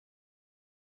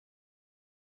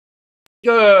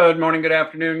Good morning, good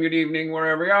afternoon, good evening,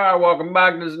 wherever you are. Welcome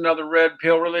back. This is another Red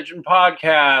Pill Religion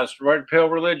podcast. Red Pill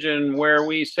Religion, where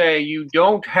we say you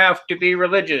don't have to be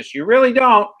religious. You really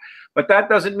don't. But that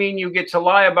doesn't mean you get to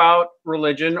lie about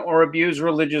religion or abuse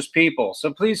religious people.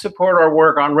 So please support our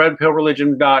work on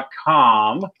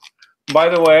redpillreligion.com. By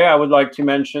the way, I would like to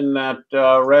mention that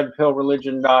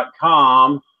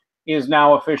redpillreligion.com is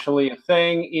now officially a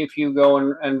thing if you go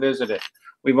and visit it.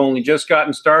 We've only just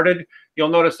gotten started. You'll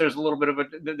notice there's a little bit of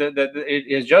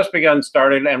it has just begun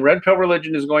started, and Red Pill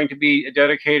Religion is going to be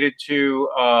dedicated to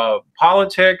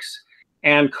politics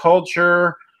and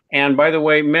culture. And by the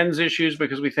way, men's issues,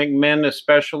 because we think men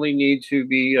especially need to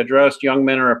be addressed. Young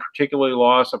men are particularly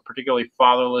lost, particularly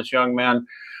fatherless young men.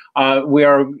 We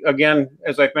are, again,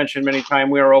 as I've mentioned many times,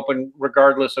 we are open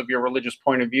regardless of your religious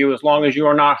point of view, as long as you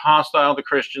are not hostile to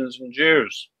Christians and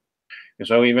Jews.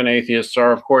 So even atheists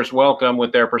are, of course, welcome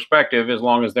with their perspective, as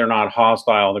long as they're not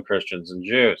hostile to Christians and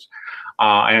Jews,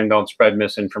 and don't spread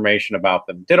misinformation about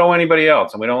them. Ditto anybody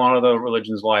else, and we don't want the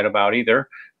religions lied about either,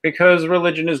 because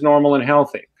religion is normal and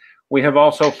healthy. We have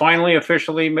also finally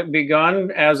officially begun,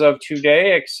 as of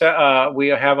today, we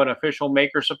have an official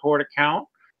maker support account.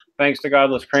 Thanks to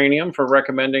Godless Cranium for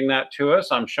recommending that to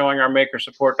us. I'm showing our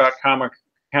makersupport.com account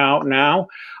now.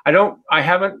 I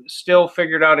haven't still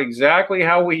figured out exactly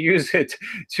how we use it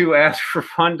to ask for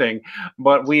funding,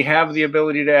 but we have the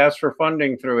ability to ask for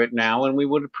funding through it now, and we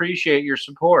would appreciate your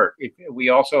support. We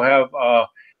also have,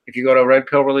 if you go to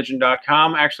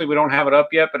redpillreligion.com, actually we don't have it up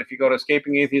yet, but if you go to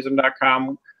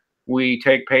escapingatheism.com, we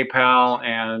take PayPal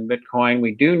and Bitcoin.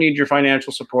 We do need your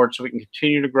financial support so we can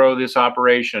continue to grow this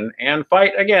operation and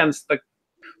fight against the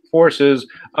forces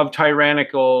of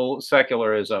tyrannical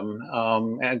secularism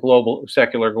and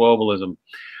secular globalism.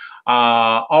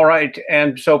 All right,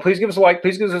 and so please give us a like,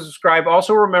 please give us a subscribe.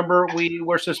 Also remember, we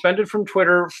were suspended from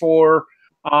Twitter for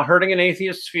hurting an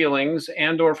atheist's feelings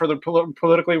and or for the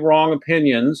politically wrong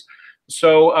opinions.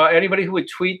 So anybody who would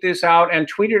tweet this out and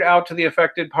tweet it out to the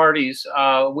affected parties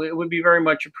would be very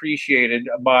much appreciated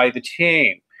by the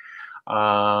team.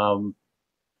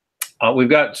 We've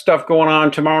got stuff going on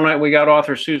tomorrow night. We got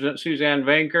author Suzanne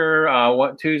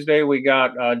Vanker. Tuesday we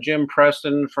got Jim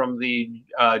Preston from the.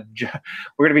 We're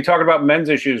going to be talking about men's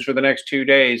issues for the next 2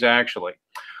 days, actually.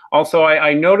 Also,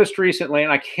 I noticed recently,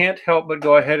 and I can't help but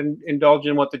go ahead and indulge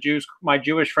in what my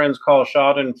Jewish friends call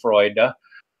Schadenfreude.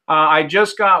 I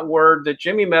just got word that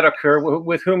Jimmy Medicare,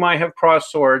 with whom I have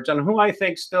crossed swords and whom I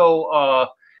think still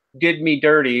did me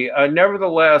dirty,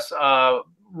 nevertheless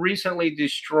recently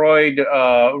destroyed,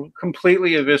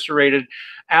 completely eviscerated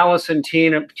Allison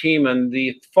Tiemann,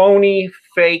 the phony,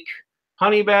 fake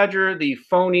honey badger, the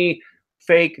phony,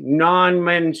 fake,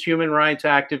 non-men's human rights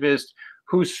activist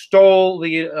who stole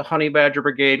the Honey Badger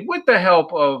Brigade with the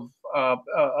help of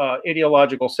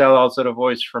ideological sellouts at A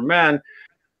Voice for Men.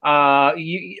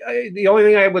 The only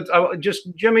thing I would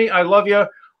Jimmy, I love you.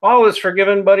 All is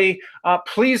forgiven, buddy.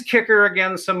 Please kick her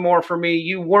again some more for me.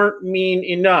 You weren't mean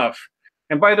enough.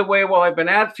 And by the way, while I've been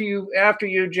after you,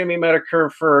 Jimmy Medicare,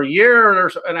 for a year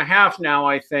and a half now,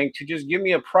 I think, to just give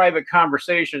me a private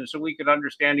conversation so we could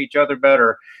understand each other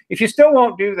better. If you still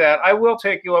won't do that, I will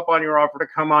take you up on your offer to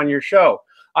come on your show.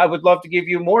 I would love to give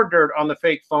you more dirt on the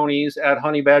fake phonies at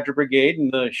Honey Badger Brigade and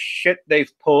the shit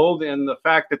they've pulled and the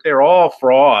fact that they're all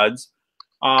frauds.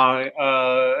 And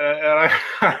I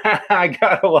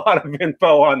got a lot of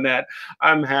info on that.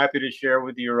 I'm happy to share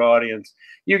with your audience.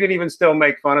 You can even still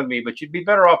make fun of me, but you'd be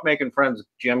better off making friends,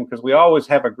 Jim, because we always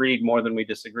have agreed more than we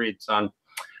disagreed, son.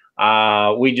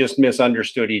 We just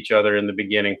misunderstood each other in the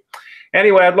beginning.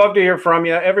 Anyway, I'd love to hear from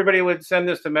you. Everybody would send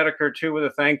this to Medicare, too, with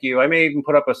a thank you. I may even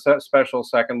put up a special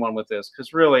second one with this,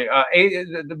 because really,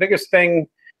 the biggest thing,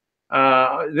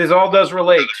 this all does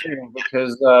relate, too,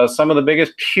 because some of the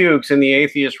biggest pukes in the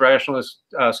atheist, rationalist,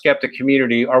 skeptic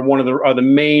community are the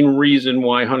main reason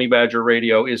why Honey Badger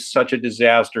Radio is such a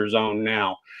disaster zone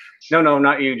now. No,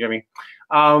 not you, Jimmy.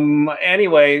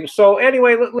 Anyway,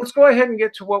 let's go ahead and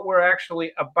get to what we're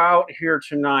actually about here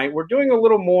tonight. We're doing a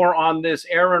little more on this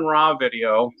Aron Ra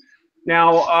video.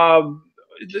 Now,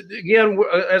 again,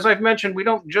 as I've mentioned, we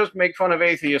don't just make fun of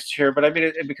atheists here, but I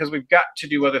mean, because we've got to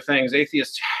do other things.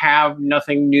 Atheists have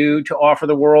nothing new to offer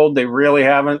the world. They really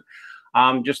haven't.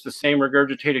 Just the same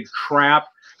regurgitated crap.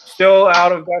 Still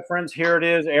out of deference, here it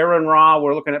is, Aron Ra.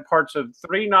 We're looking at parts of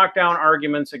 3 knockdown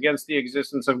arguments against the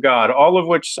existence of God, all of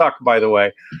which suck, by the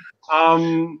way.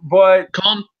 But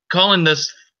calling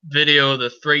this video the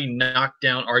 3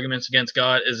 knockdown arguments against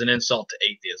God is an insult to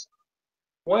atheism.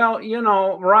 Well, you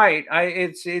know, right.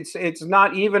 It's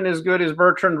not even as good as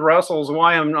Bertrand Russell's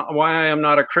Why I Am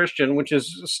Not a Christian, which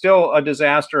is still a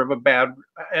disaster of a bad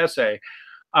essay.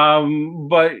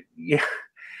 But yeah,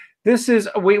 this is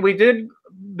we did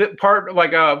the part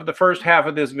like the first half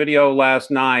of this video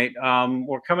last night.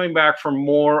 We're coming back for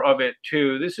more of it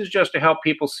too. This is just to help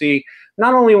people see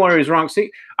not only where he's wrong.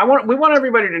 See, we want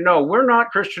everybody to know we're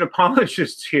not Christian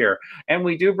apologists here, and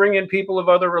we do bring in people of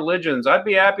other religions. I'd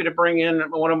be happy to bring in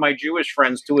one of my Jewish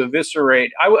friends to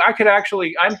eviscerate. I could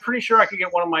actually, I'm pretty sure I could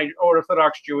get one of my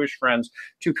Orthodox Jewish friends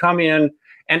to come in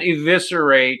and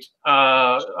eviscerate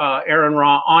Aron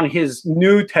Ra on his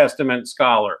New Testament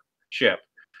scholarship.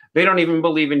 They don't even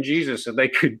believe in Jesus, and they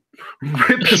could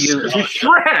rip you to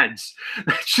shreds.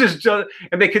 That's just,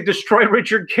 and they could destroy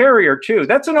Richard Carrier too.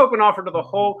 That's an open offer to the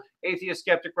whole atheist,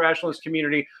 skeptic, rationalist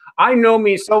community. I know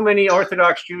me so many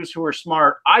Orthodox Jews who are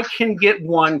smart. I can get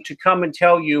one to come and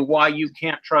tell you why you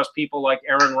can't trust people like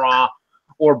Aron Ra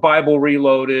or Bible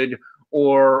Reloaded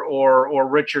or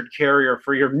Richard Carrier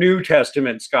for your New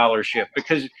Testament scholarship,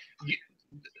 because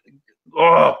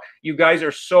you guys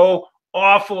are so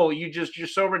awful. You're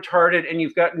so retarded, and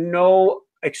you've got no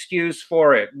excuse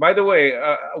for it. By the way,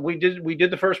 we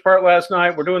did the first part last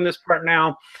night. We're doing this part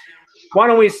now. Why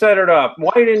don't we set it up?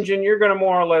 White Engine, you're going to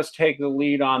more or less take the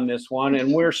lead on this one,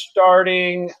 and we're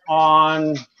starting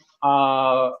on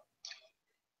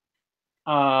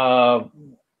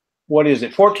what is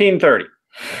it? 1430.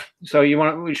 So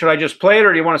should I just play it,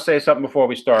 or do you want to say something before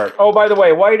we start? Oh, by the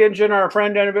way, White Engine, our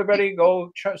friend, and everybody,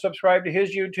 go subscribe to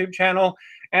his YouTube channel.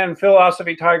 And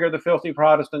Philosophy Tiger, the filthy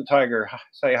Protestant tiger.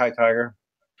 Say hi, Tiger.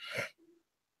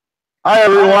 Hi,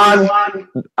 everyone.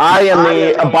 I am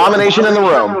the abomination in the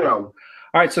room. All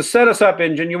right, so set us up,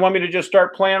 Engine. You want me to just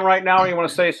start playing right now, or you want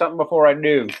to say something before I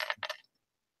do?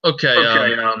 Okay.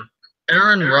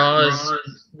 Aron Ra is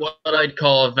what I'd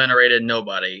call a venerated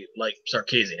nobody, like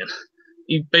Sarkeesian.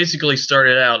 He basically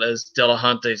started out as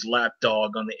Delahunty's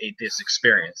lapdog on the Atheist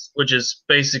Experience, which is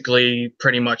basically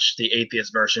pretty much the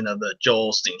atheist version of the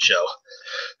Joel Osteen show.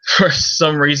 For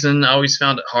some reason, I always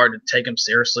found it hard to take him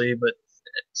seriously, but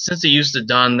since he used to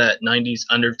don that 90s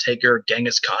Undertaker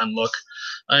Genghis Khan look,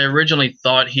 I originally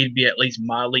thought he'd be at least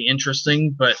mildly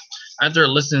interesting, but after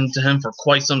listening to him for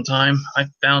quite some time, I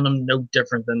found him no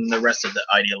different than the rest of the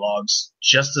ideologues.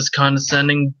 Just as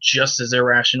condescending, just as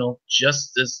irrational,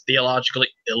 just as theologically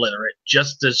illiterate,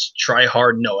 just as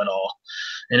try-hard know-it-all.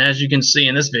 And as you can see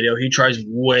in this video, he tries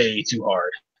way too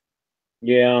hard.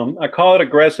 Yeah, I call it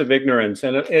aggressive ignorance,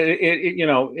 and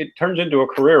it turns into a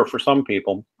career for some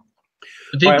people.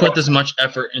 If he put this much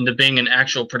effort into being an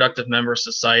actual productive member of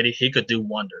society, he could do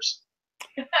wonders.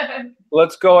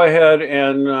 Let's go ahead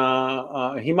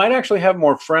and he might actually have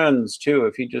more friends too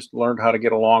if he just learned how to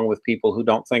get along with people who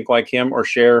don't think like him or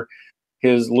share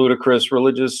his ludicrous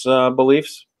religious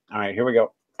beliefs. All right, here we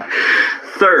go.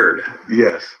 Third,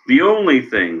 yes, the only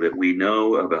thing that we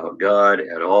know about God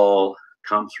at all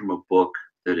comes from a book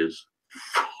that is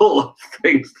full of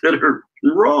things that are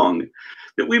wrong,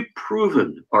 that we've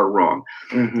proven are wrong.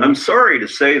 Mm-hmm. I'm sorry to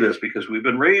say this because we've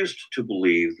been raised to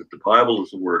believe that the Bible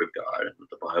is the Word of God, and that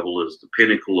the Bible is the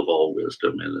pinnacle of all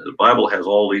wisdom, and the Bible has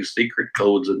all these secret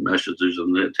codes and messages,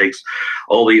 and it takes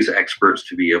all these experts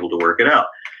to be able to work it out.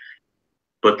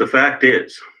 But the fact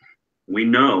is, we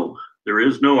know there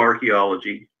is no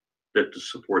archaeology that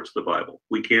supports the Bible.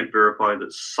 We can't verify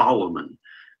that Solomon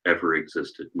ever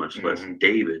existed, much less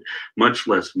David, much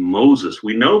less Moses.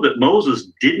 We know that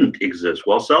Moses didn't exist.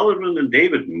 While Solomon and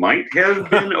David might have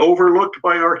been overlooked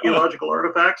by archaeological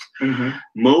artifacts,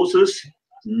 Moses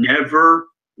never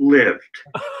lived.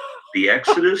 The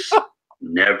Exodus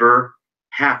never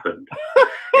happened.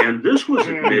 And this was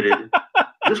admitted,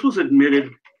 the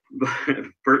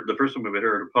first time I've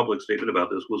ever heard a public statement about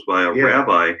this was by a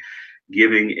rabbi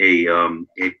giving a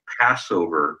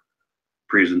Passover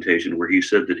presentation where he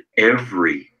said that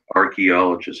every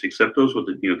archaeologist, except those with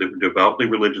they're devoutly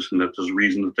religious, and that's the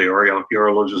reason that they are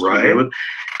archaeologists to begin with,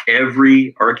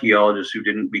 every archaeologist who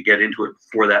didn't get into it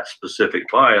for that specific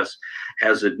bias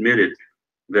has admitted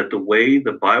that the way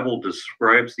the Bible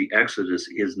describes the Exodus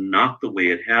is not the way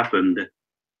it happened,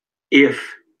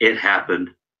 if it happened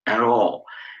at all.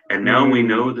 And now we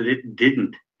know that it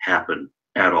didn't happen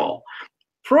at all.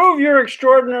 Prove your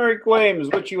extraordinary claims,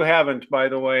 which you haven't, by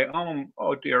the way.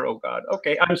 Oh dear, oh God.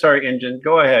 Okay, I'm sorry, Engine.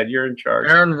 Go ahead. You're in charge.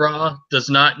 Aron Ra does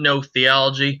not know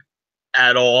theology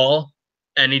at all,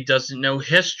 and he doesn't know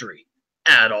history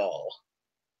at all.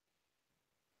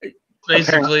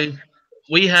 Basically,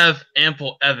 we have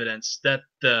ample evidence that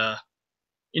the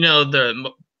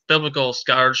biblical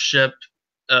scholarship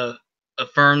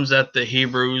affirms that the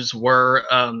Hebrews were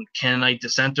Canaanite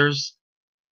dissenters.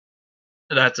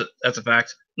 That's a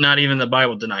fact. Not even the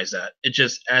Bible denies that. It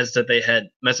just adds that they had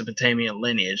Mesopotamian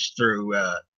lineage through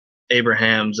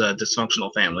Abraham's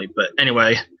dysfunctional family. But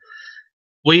anyway,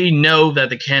 we know that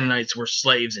the Canaanites were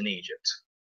slaves in Egypt.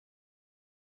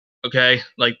 Okay,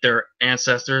 like their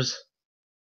ancestors.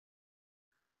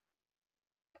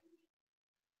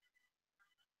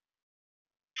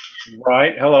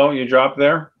 Right. Hello, you dropped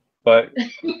there, but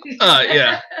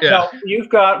Yeah. no, we've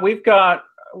got.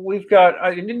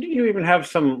 Didn't you even have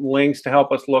some links to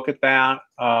help us look at that,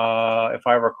 if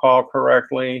I recall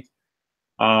correctly?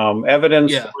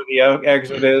 Evidence Yeah. for the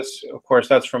Exodus. Of course,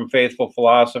 that's from Faithful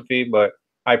Philosophy, but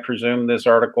I presume this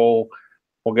article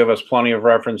will give us plenty of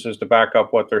references to back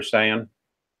up what they're saying.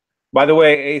 By the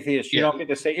way, atheists, you don't get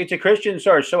to say it's a Christian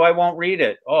source, so I won't read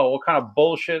it. Oh, what kind of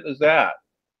bullshit is that?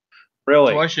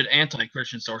 Really? So why should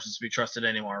anti-Christian sources be trusted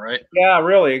anymore, right? Yeah,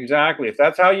 really, exactly. If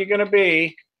that's how you're going to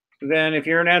be, then if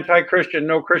you're an anti-Christian,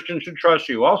 no Christian should trust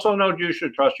you. Also, no Jew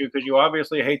should trust you because you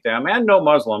obviously hate them, and no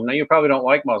Muslim. Now, you probably don't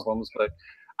like Muslims, but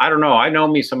I don't know. I know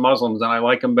me some Muslims, and I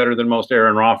like them better than most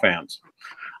Aron Ra fans.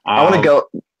 I want to go.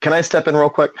 Can I step in real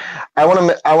quick? I want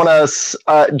to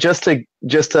just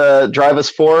to drive us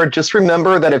forward. Just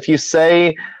remember that if you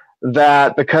say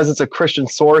that because it's a Christian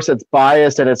source, it's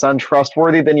biased and it's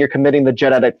untrustworthy, then you're committing the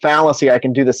genetic fallacy. I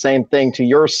can do the same thing to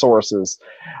your sources.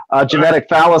 Genetic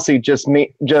fallacy just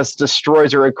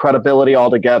destroys your credibility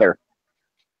altogether.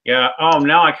 Yeah.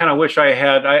 Now I kind of wish I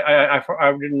had. I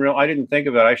didn't think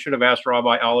of it. I should have asked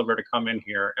Rabbi Oliver to come in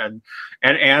here and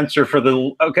answer for the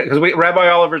because Rabbi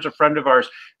Oliver's a friend of ours.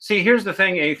 See, here's the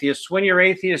thing, atheists. When you're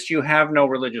atheists, you have no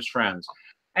religious friends.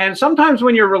 And sometimes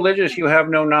when you're religious, you have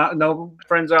no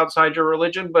friends outside your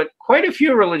religion, but quite a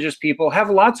few religious people have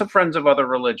lots of friends of other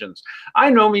religions. I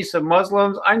know me some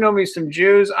Muslims, I know me some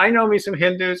Jews, I know me some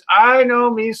Hindus, I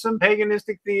know me some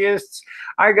paganistic theists.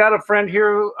 I got a friend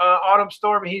here, Autumn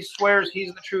Storm, he swears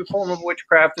he's the true form of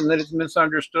witchcraft and that it's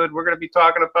misunderstood. We're going to be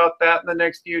talking about that in the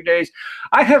next few days.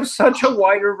 I have such a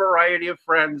wider variety of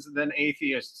friends than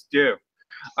atheists do.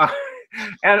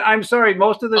 And I'm sorry,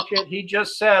 most of the shit he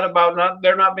just said about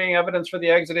there not being evidence for the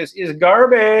Exodus is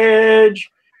garbage.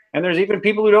 And there's even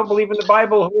people who don't believe in the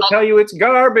Bible who will tell you it's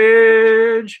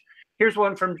garbage. Here's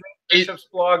one from James Bishop's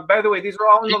blog. By the way, these are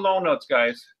all in the low notes,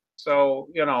 guys. So,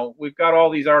 you know, we've got all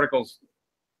these articles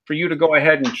for you to go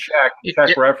ahead and check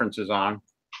references on.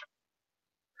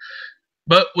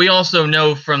 But we also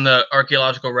know from the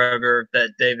archaeological record that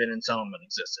David and Solomon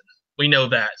existed. We know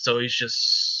that. So he's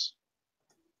just...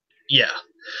 Yeah.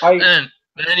 And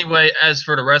anyway, as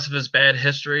for the rest of his bad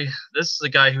history, this is a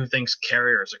guy who thinks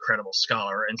Carrier is a credible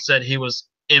scholar and said he was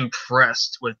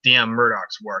impressed with D.M.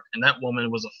 Murdoch's work, and that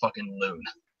woman was a fucking loon.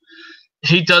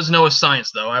 He does know his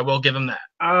science, though. I will give him that.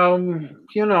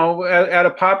 You know, at a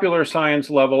popular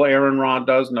science level, Aron Ra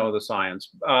does know the science.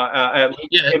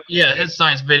 His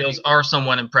science videos are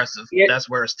somewhat impressive. That's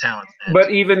where his talent is. But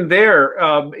even there,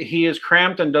 he is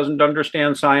cramped and doesn't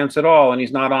understand science at all, and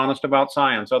he's not honest about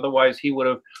science. Otherwise, he would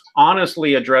have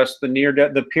honestly addressed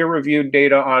the peer-reviewed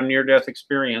data on near-death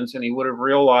experience, and he would have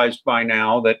realized by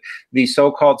now that the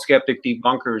so-called skeptic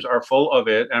debunkers are full of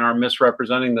it and are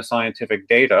misrepresenting the scientific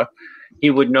data. He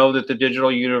would know that the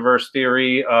digital universe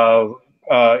theory and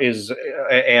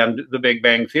the Big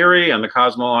Bang theory and the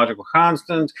cosmological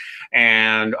constant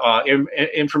and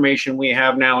information we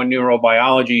have now in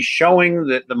neurobiology showing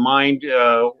that the mind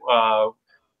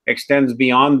extends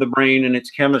beyond the brain and its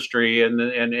chemistry and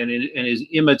is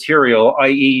immaterial,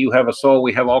 i.e. you have a soul.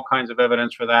 We have all kinds of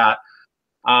evidence for that.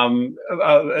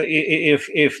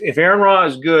 If Aron Ra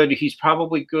is good, he's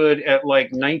probably good at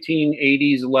like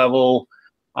 1980s level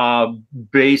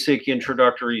basic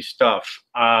introductory stuff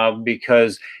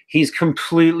because he's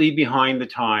completely behind the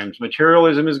times.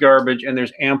 Materialism is garbage, and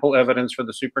there's ample evidence for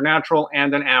the supernatural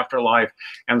and an afterlife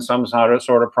and some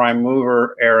sort of prime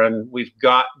mover, Aron. We've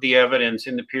got the evidence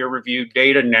in the peer-reviewed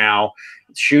data now.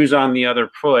 Shoes on the other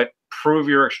foot. Prove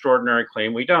your extraordinary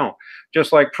claim. We don't.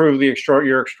 Just like prove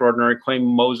your extraordinary claim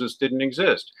Moses didn't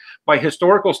exist. By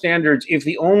historical standards, if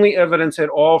the only evidence at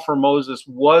all for Moses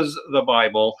was the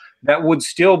Bible, that would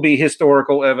still be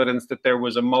historical evidence that there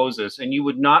was a Moses, and you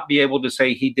would not be able to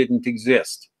say he didn't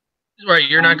exist. Right,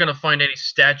 you're not going to find any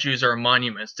statues or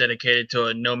monuments dedicated to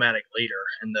a nomadic leader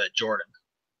in the Jordan.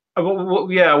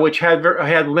 Yeah, which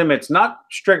had limits, not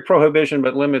strict prohibition,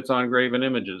 but limits on graven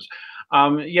images.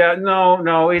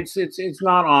 It's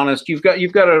not honest. You've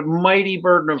got a mighty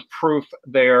burden of proof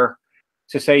there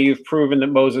to say you've proven that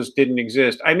Moses didn't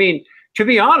exist. I mean, to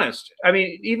be honest, I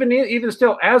mean, even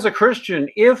still, as a Christian,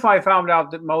 if I found out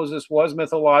that Moses was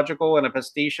mythological and a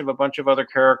pastiche of a bunch of other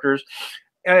characters,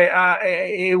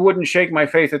 it wouldn't shake my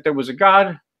faith that there was a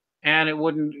God, and it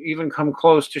wouldn't even come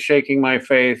close to shaking my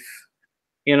faith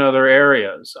in other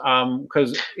areas,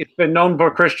 because it's been known by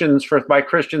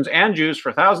Christians and Jews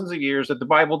for thousands of years that the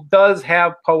Bible does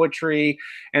have poetry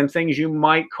and things you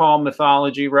might call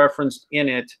mythology referenced in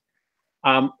it.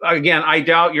 Again, I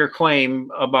doubt your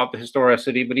claim about the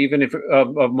historicity, but even if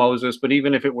of Moses, but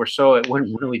even if it were so, it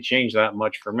wouldn't really change that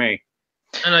much for me.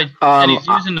 And he's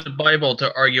using the Bible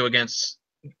to argue against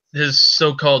his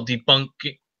so-called debunked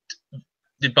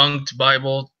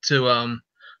Bible to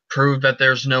prove that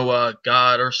there's no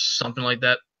God or something like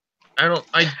that.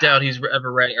 I doubt he's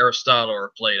ever read Aristotle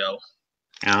or Plato.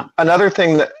 Yeah. Another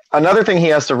thing he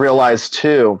has to realize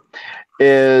too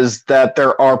is that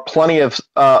there are plenty of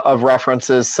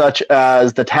references, such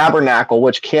as the tabernacle,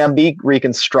 which can be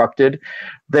reconstructed.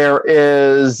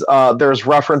 There's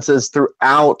references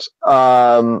throughout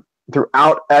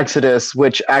Exodus,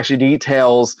 which actually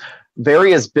details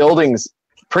various buildings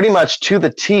pretty much to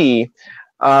the T.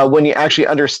 When you actually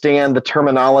understand the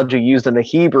terminology used in the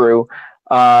Hebrew,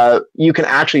 you can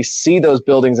actually see those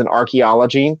buildings in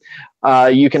archaeology.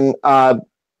 You can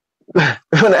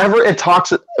whenever it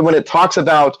talks about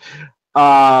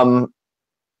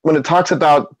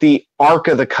the Ark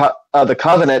of the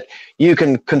Covenant, you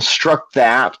can construct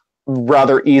that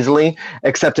rather easily,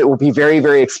 except it will be very,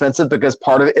 very expensive because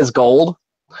part of it is gold.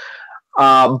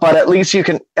 But at least you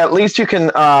can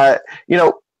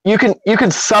you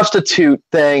can substitute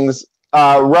things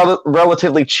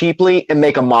relatively cheaply and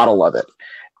make a model of it,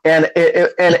 and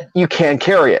you can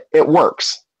carry it. It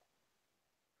works.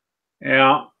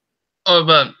 Yeah. Oh,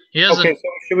 but he has okay. So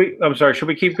should we? I'm sorry. Should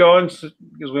we keep going?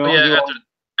 Because we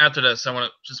after this, I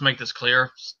want to just make this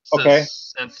clear. Okay.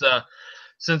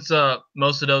 Since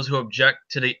most of those who object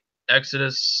to the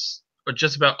Exodus, or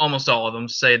just about almost all of them,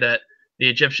 say that the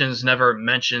Egyptians never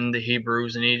mentioned the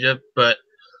Hebrews in Egypt, but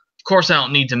of course I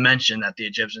don't need to mention that the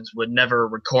Egyptians would never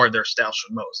record their stoush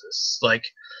with Moses. Like,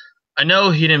 I know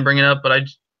he didn't bring it up, but I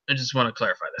just want to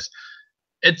clarify this.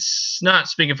 It's not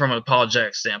speaking from an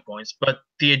apologetic standpoint, but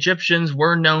the Egyptians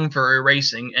were known for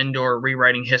erasing and/or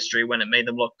rewriting history when it made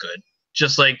them look good.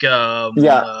 Just like Ramesses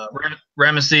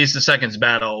II's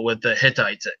battle with the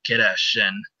Hittites at Kadesh.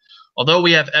 And although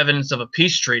we have evidence of a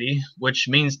peace treaty, which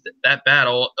means that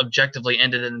battle objectively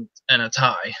ended in a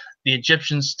tie, the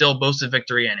Egyptians still boasted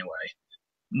victory anyway.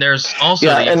 There's also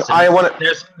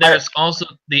there's also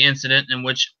the incident in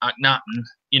which Akhenaten,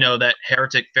 that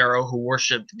heretic pharaoh who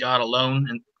worshipped God alone,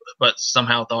 but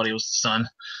somehow thought he was the sun,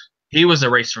 he was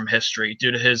erased from history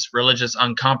due to his religious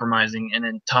uncompromising and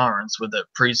intolerance with the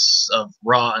priests of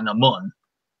Ra and Amun.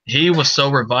 He was so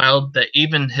reviled that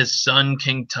even his son,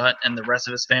 King Tut, and the rest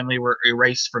of his family were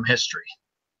erased from history.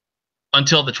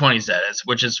 Until the 20s, that is,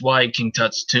 which is why King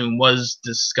Tut's tomb was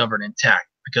discovered intact,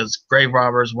 because grave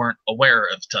robbers weren't aware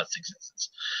of Tut's existence.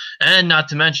 And not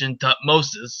to mention,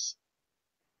 Tutmosis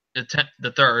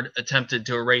the third attempted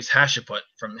to erase Hatshepsut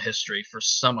from history for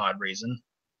some odd reason,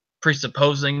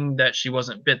 presupposing that she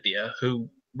wasn't Bithia, who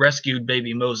rescued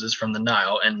baby Moses from the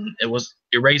Nile, and it was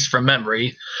erased from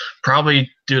memory, probably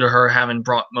due to her having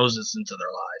brought Moses into their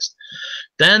lives.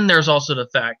 Then there's also the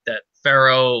fact that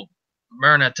Pharaoh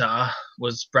Merneptah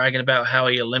was bragging about how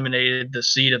he eliminated the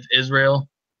seed of Israel,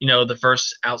 the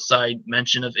first outside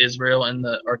mention of Israel in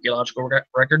the archaeological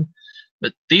record.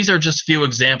 But these are just few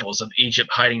examples of Egypt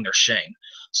hiding their shame.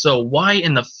 So why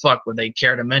in the fuck would they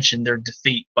care to mention their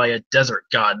defeat by a desert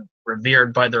god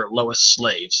revered by their lowest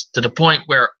slaves, to the point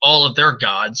where all of their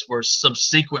gods were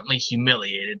subsequently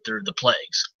humiliated through the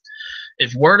plagues?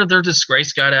 If word of their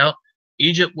disgrace got out,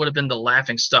 Egypt would have been the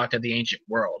laughingstock of the ancient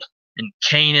world. And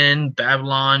Canaan,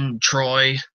 Babylon,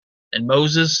 Troy, and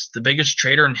Moses, the biggest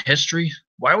traitor in history,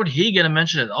 why would he get a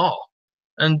mention at all?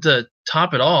 And to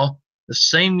top it all, the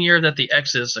same year that the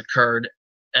Exodus occurred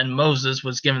and Moses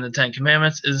was given the Ten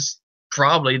Commandments is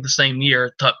probably the same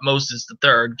year Tutmosis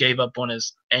III gave up on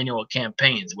his annual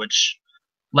campaigns, which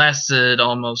lasted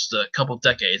almost a couple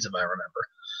decades, if I remember.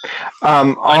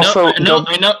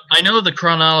 I know the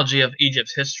chronology of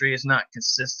Egypt's history is not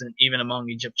consistent even among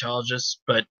Egyptologists,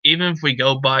 but even if we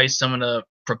go by some of the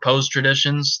proposed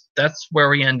traditions, that's where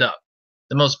we end up.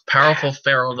 The most powerful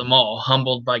pharaoh of them all,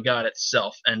 humbled by God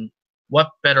itself, and what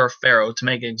better pharaoh to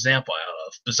make an example out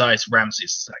of besides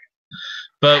Ramesses II?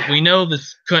 But we know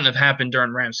this couldn't have happened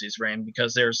during Ramses' reign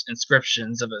because there's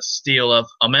inscriptions of a stele of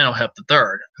Amenhotep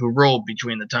III, who ruled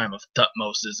between the time of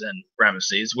Tutmosis and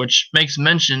Ramesses, which makes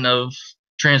mention of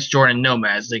Transjordan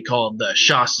nomads they call the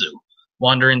Shasu,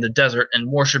 wandering the desert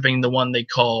and worshipping the one they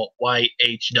call YHW.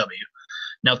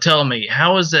 Now tell me,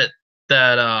 how is it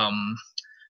that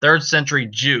 3rd century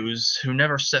Jews who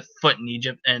never set foot in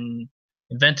Egypt and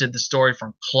invented the story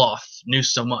from cloth knew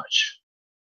so much?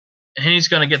 He's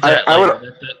going to get to that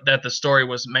later, that the story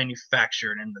was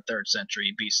manufactured in the 3rd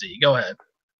century BC. Go ahead.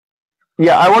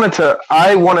 Yeah, I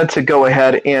wanted to go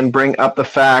ahead and bring up the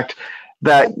fact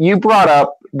that you brought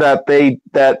up that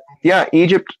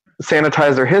Egypt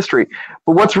sanitized their history.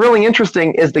 But what's really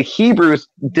interesting is the Hebrews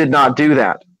did not do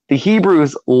that. The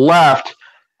Hebrews left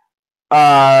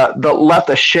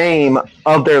the shame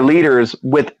of their leaders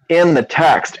within the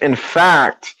text. In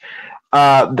fact,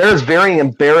 there's very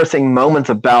embarrassing moments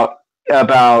about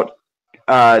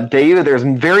David. There's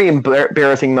very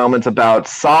embarrassing moments about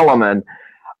Solomon.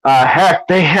 Heck,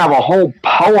 they have a whole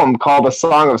poem called "A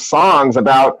Song of Songs"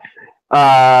 about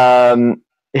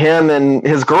him and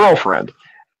his girlfriend.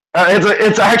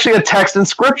 It's actually a text in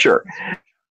scripture.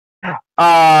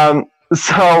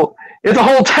 So it's a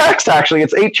whole text, actually.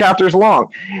 It's 8 chapters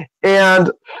long. And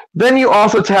then you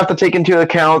also have to take into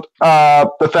account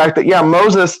the fact that,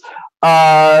 Moses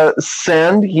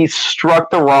sinned. He struck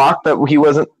the rock that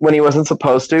when he wasn't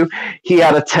supposed to. He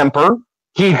had a temper.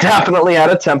 He definitely had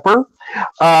a temper.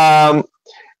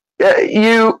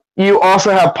 You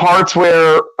also have parts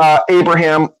where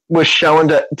Abraham was shown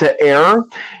to err.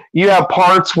 You have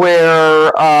parts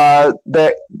where a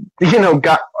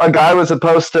guy was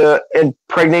supposed to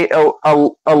impregnate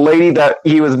a lady that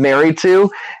he was married to,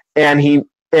 and he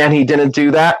didn't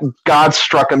do that. God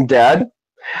struck him dead.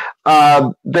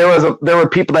 There were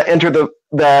people that entered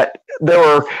there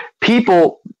were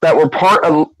people that were part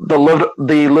of the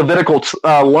Levitical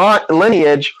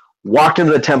lineage walked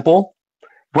into the temple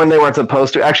when they weren't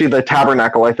supposed to. Actually, the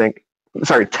tabernacle,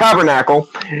 tabernacle,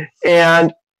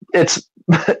 and it's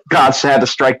God had to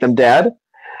strike them dead.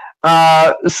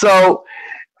 So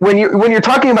when you're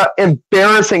talking about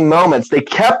embarrassing moments, they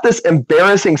kept this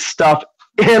embarrassing stuff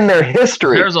in their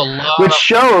history, There's a lot which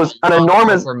shows an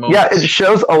enormous. Yeah, it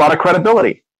shows a lot of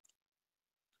credibility.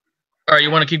 All right, you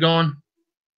want to keep going?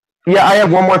 Yeah, I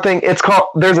have one more thing.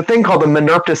 There's a thing called the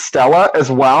Minerva Stela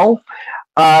as well,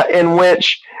 in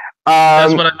which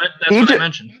that's what I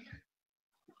mentioned.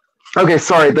 Okay,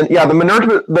 sorry. The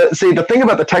Minerva. The thing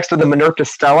about the text of the Minerva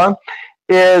Stela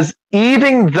is,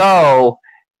 even though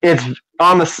it's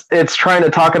trying to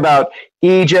talk about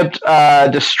Egypt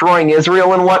destroying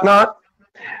Israel and whatnot,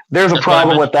 there's a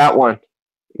problem with that one.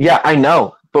 Yeah, I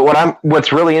know. But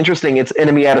what's really interesting, it's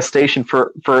enemy attestation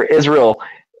for Israel.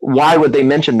 Why would they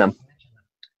mention them?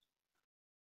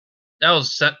 That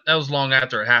was long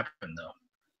after it happened, though.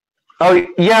 Oh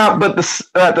yeah, but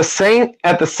at the same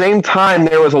time,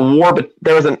 there was a war. But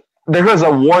there was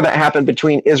a war that happened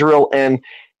between Israel and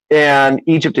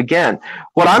Egypt again.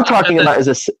 What I'm talking about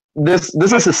is this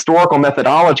is historical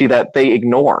methodology that they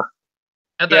ignore.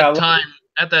 At that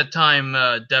time,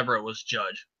 Deborah was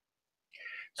judge.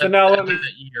 So now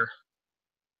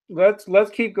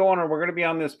let's keep going, or we're going to be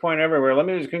on this point everywhere. Let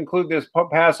me just conclude this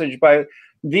passage by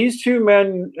these two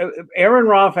men, Aron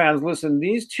Ra fans. Listen,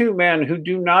 these two men who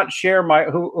do not share my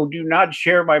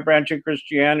branch of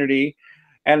Christianity,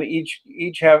 and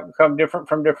each have come different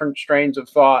from different strains of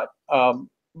thought,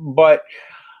 but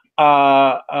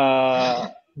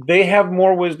they have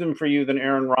more wisdom for you than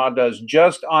Aron Ra does,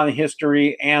 just on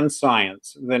history and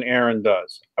science, than Aron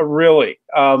does. Really.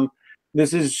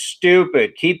 This is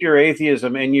stupid. Keep your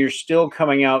atheism, and you're still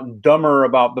coming out dumber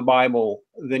about the Bible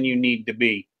than you need to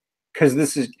be, because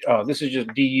this is just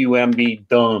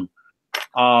dumb.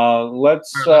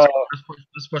 Let's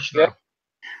push through.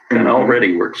 And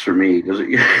already works for me. Does it?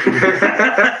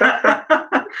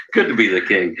 Good to be the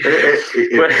king.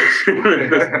 But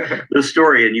the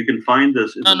story, and you can find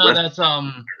this. In that's not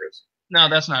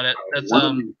it. That's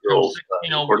 1601 to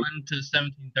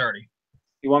 1730.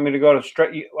 You want me to go to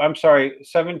straight? I'm sorry,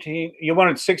 17. You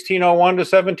wanted 1601 to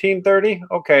 1730?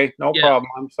 Okay, no problem.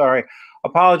 I'm sorry.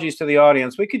 Apologies to the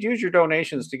audience. We could use your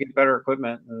donations to get better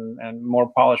equipment and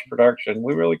more polished production.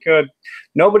 We really could.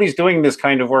 Nobody's doing this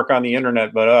kind of work on the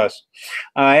internet but us.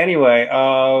 Anyway,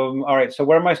 all right. So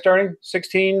where am I starting?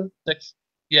 16?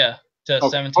 Yeah, to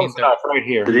 1730. Right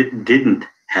here. But it didn't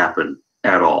happen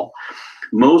at all.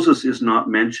 Moses is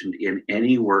not mentioned in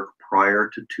any work prior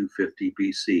to 250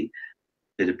 BC.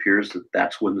 It appears that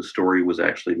that's when the story was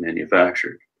actually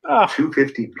manufactured.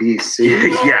 250 BC.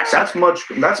 Yes, that's much.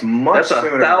 That's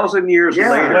 1,000 years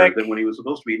later than when he was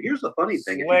supposed to be. And here's the funny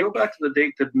thing: if you go back to the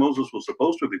date that Moses was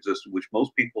supposed to have existed, which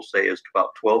most people say is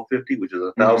about 1250, which is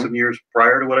 1,000 years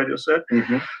prior to what I just said,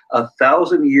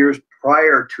 1,000 years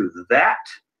prior to that,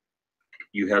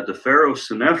 you had the Pharaoh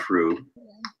Senefru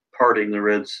parting the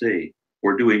Red Sea.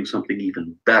 We're doing something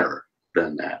even better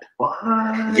than that.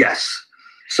 What? Yes.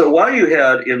 So while you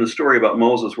had in the story about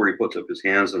Moses where he puts up his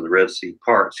hands and the Red Sea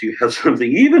parts, you have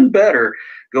something even better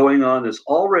going on that's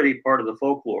already part of the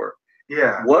folklore.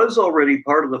 was already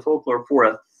part of the folklore for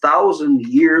 1,000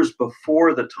 years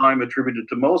before the time attributed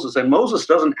to Moses. And Moses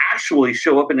doesn't actually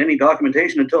show up in any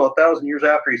documentation until 1,000 years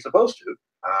after he's supposed to.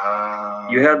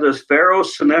 You had this Pharaoh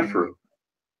Senefru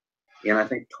in, I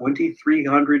think,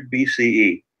 2300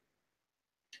 BCE.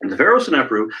 And the Pharaoh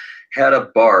Senefru had a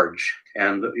barge,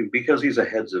 and because he's a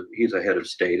head of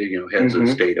state, and heads of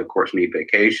state, of course, need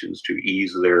vacations to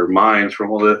ease their minds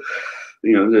from all the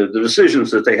the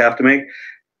decisions that they have to make.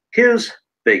 His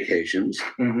vacations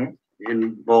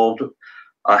involved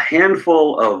a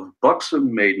handful of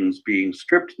buxom maidens being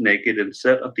stripped naked and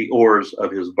set at the oars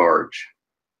of his barge.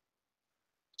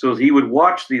 So he would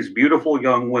watch these beautiful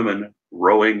young women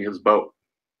rowing his boat.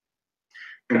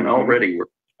 And already we're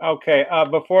okay.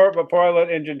 Before I let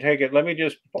Injun take it, let me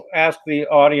just ask the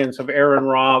audience of Aron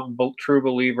Ra, true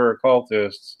believer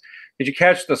occultists. Did you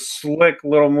catch the slick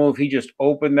little move he just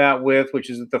opened that with, which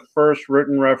is that the first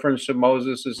written reference to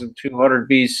Moses is in 200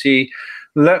 BC?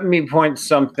 Let me point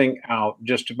something out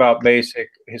just about basic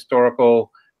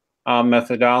historical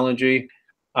methodology.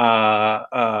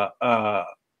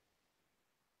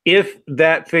 If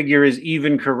that figure is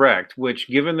even correct, which,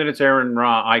 given that it's Aron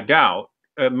Ra, I doubt,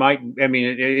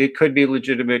 it could be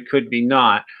legitimate, could be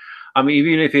not.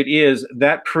 Even if it is,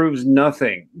 that proves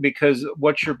nothing, because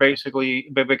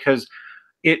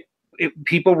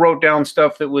people wrote down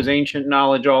stuff that was ancient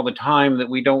knowledge all the time that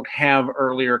we don't have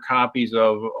earlier copies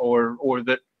of, or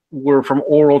that were from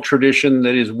oral tradition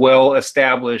that is well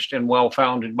established and well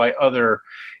founded by other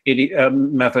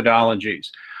methodologies.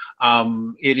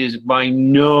 It is by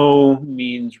no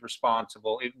means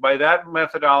responsible. By that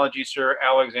methodology, sir,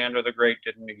 Alexander the Great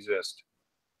didn't exist.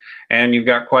 And you've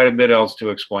got quite a bit else to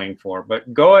explain for.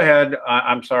 But go ahead.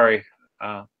 I'm sorry.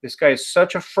 This guy is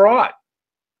such a fraud.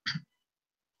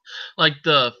 Like,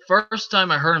 the first time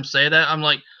I heard him say that,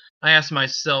 I asked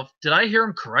myself, did I hear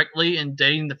him correctly in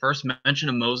dating the first mention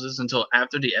of Moses until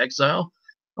after the exile?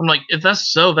 I'm like, if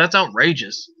that's so, that's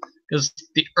outrageous. Because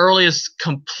the earliest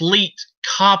complete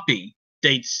copy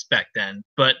dates back then.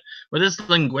 But with this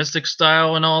linguistic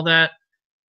style and all that,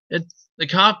 the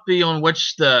copy on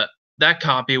which that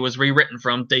copy was rewritten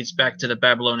from dates back to the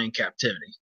Babylonian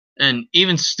captivity. And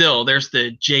even still, there's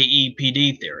the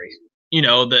JEPD theory.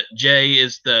 That J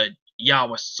is the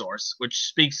Yahweh source, which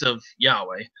speaks of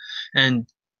Yahweh, and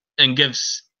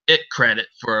gives it credit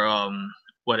for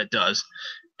what it does.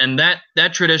 And that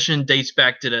tradition dates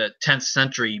back to the 10th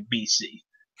century BC.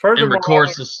 And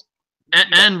records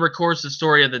the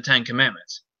story of the Ten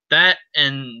Commandments. That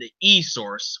and the E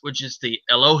source, which is the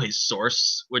Elohim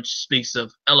source, which speaks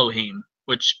of Elohim,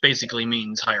 which basically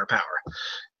means higher power.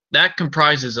 That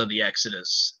comprises of the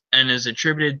Exodus and is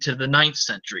attributed to the 9th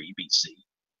century BC.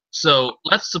 So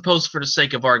let's suppose, for the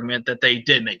sake of argument, that they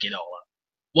did make it all up.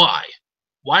 Why?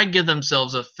 Why give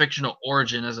themselves a fictional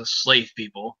origin as a slave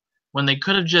people when they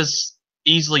could have just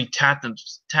easily tapped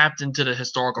into the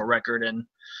historical record and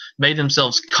made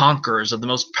themselves conquerors of the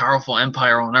most powerful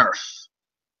empire on earth?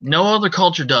 No other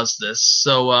culture does this,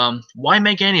 so why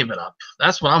make any of it up?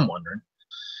 That's what I'm wondering.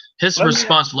 His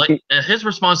response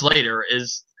later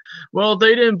is, well,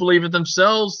 they didn't believe it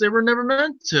themselves. They were never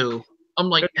meant to. I'm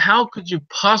like, how could you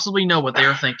possibly know what they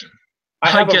were thinking?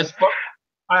 I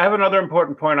have another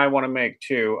important point I want to make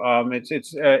too.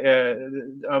 It's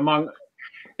among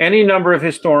any number of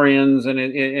historians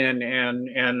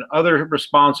and other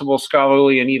responsible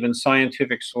scholarly and even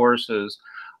scientific sources,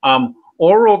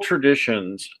 oral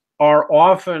traditions are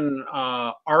often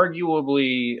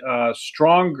arguably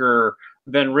stronger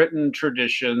than written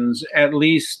traditions, at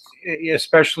least,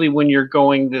 especially when you're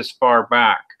going this far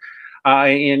back.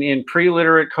 In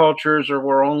pre-literate cultures, or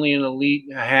where only an elite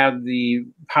had the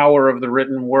power of the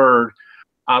written word,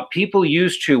 people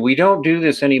used to, we don't do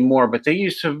this anymore, but they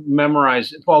used to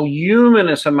memorize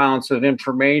voluminous amounts of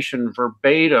information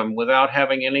verbatim without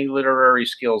having any literary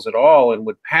skills at all, and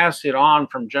would pass it on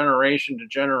from generation to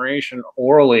generation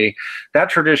orally. That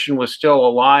tradition was still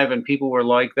alive, and people were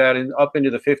like that up into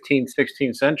the 15th,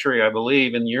 16th century, I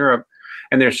believe, in Europe.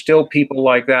 And there's still people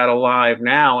like that alive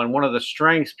now. And one of the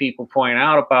strengths people point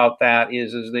out about that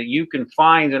is that you can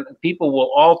find, and people will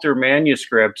alter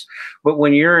manuscripts, but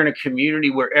when you're in a community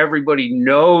where everybody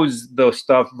knows the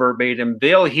stuff verbatim,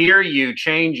 they'll hear you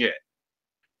change it.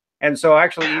 And so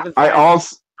actually, even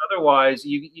otherwise,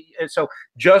 so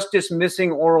just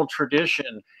dismissing oral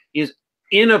tradition is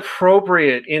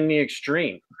inappropriate in the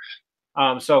extreme.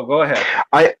 So go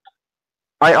ahead.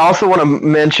 I also want to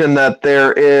mention that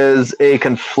there is a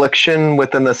confliction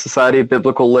within the Society of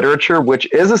Biblical Literature, which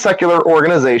is a secular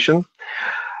organization.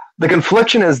 The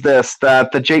confliction is this,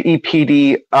 that the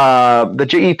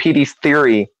JEPD's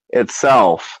theory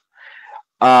itself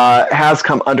has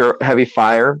come under heavy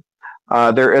fire.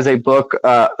 There is a book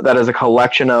that is a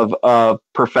collection of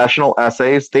professional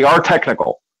essays. They are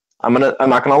technical. I'm not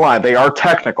gonna lie. They are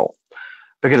technical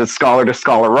because it's scholar to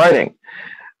scholar writing.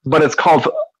 But it's called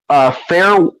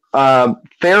Farewell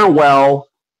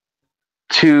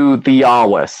to the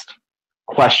Yahwist? ?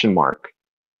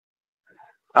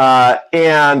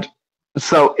 And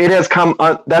so it has come.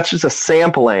 That's just a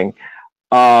sampling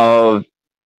of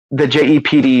the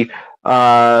JEPD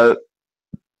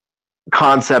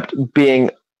concept being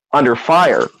under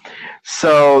fire.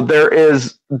 So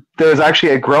there's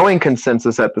actually a growing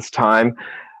consensus at this time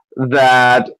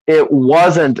that it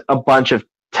wasn't a bunch of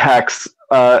texts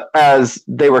as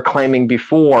they were claiming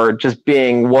before, just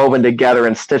being woven together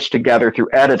and stitched together through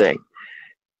editing.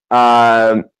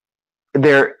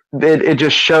 It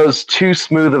just shows too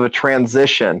smooth of a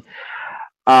transition.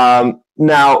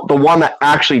 Now, the one that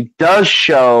actually does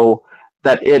show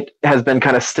that it has been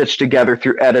kind of stitched together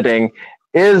through editing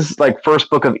is like First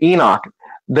Book of Enoch.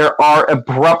 There are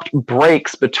abrupt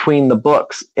breaks between the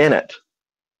books in it.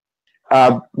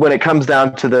 When it comes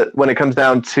down to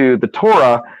the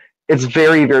Torah, it's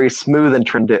very, very smooth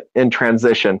in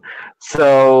transition.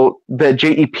 So the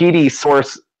JEPD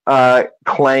source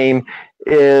claim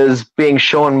is being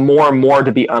shown more and more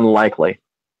to be unlikely.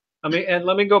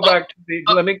 Let me go back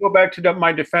to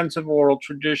my defense of oral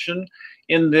tradition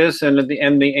in this and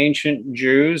the ancient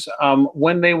Jews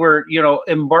when they were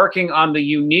embarking on the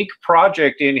unique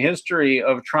project in history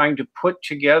of trying to put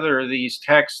together these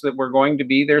texts that were going to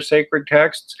be their sacred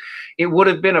texts. It would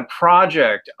have been a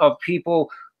project of people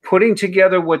putting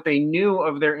together what they knew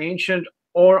of their ancient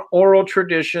oral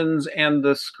traditions and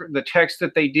the text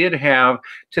that they did have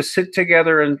to sit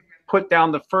together and put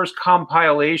down the first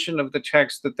compilation of the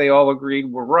text that they all agreed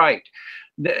were right,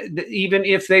 even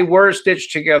if they were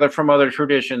stitched together from other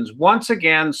traditions. Once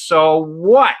again, so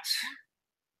what?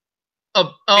 Did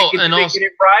they get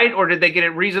it right, or did they get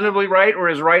it reasonably right, or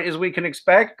as right as we can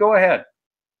expect? Go ahead.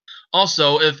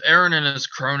 Also, if Aron and his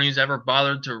cronies ever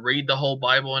bothered to read the whole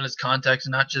Bible in its context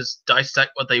and not just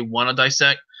dissect what they want to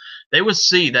dissect, they would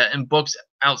see that in books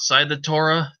outside the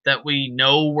Torah that we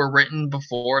know were written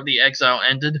before the exile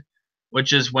ended,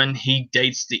 which is when he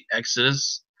dates the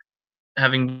Exodus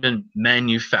having been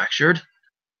manufactured.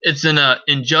 It's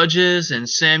in Judges and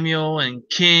Samuel and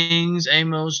Kings,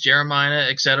 Amos, Jeremiah,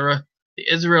 etc. The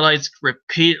Israelites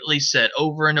repeatedly said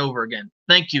over and over again,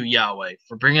 "Thank you, Yahweh,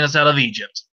 for bringing us out of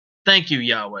Egypt. Thank you,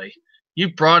 Yahweh.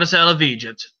 You brought us out of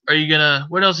Egypt.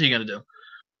 What else are you gonna do?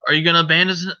 Are you going to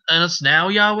abandon us now,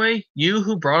 Yahweh? You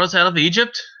who brought us out of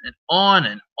Egypt?" And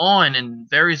on in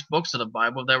various books of the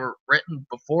Bible that were written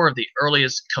before the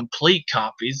earliest complete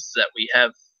copies that we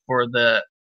have for the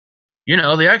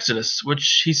Exodus,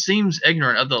 which he seems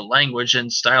ignorant of the language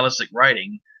and stylistic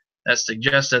writing that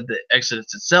suggests that the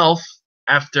Exodus itself,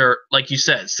 after, like you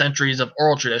said, centuries of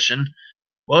oral tradition,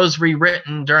 was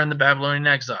rewritten during the Babylonian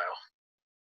exile.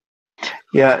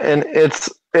 Yeah, and it's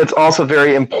also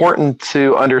very important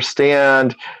to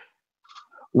understand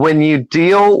when you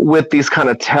deal with these kind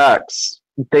of texts,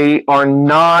 they are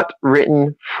not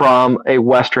written from a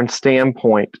Western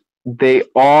standpoint. They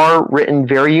are written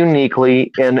very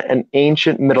uniquely in an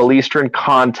ancient Middle Eastern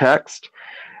context.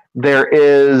 There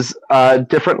is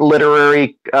different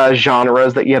literary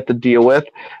genres that you have to deal with.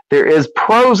 There is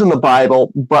prose in the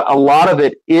Bible, but a lot of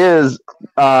it is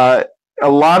a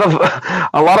lot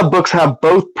of books have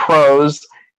both prose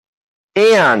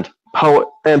and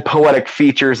poetic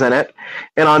features in it.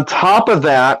 And on top of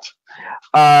that,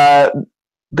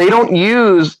 they don't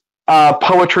use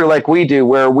poetry like we do,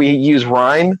 where we use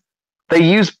rhyme. They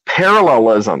use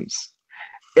parallelisms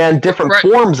and different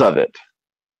forms of it.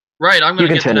 Right, I'm going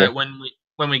to get to that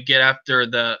when we get after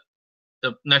the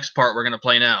next part we're going to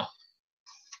play now.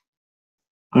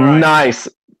 Right. Nice.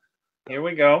 Here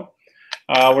we go.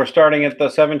 We're starting at the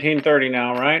 1730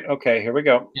 now, right? Okay, here we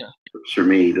go. Yeah. For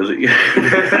me, does it?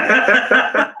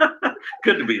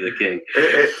 Good to be the king.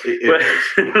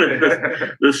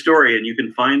 The story, and you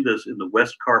can find this in the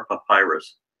Westcar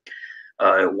Papyrus.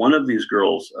 One of these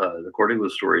girls, according to the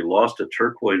story, lost a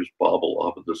turquoise bauble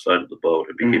off of the side of the boat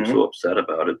and became so upset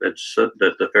about it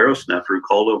that the Pharaoh Snefru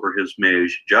called over his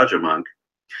mage, Jajamonk,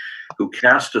 who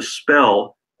cast a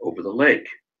spell over the lake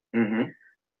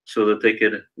so that they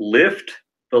could lift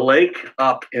the lake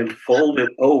up and fold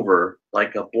it over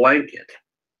like a blanket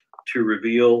to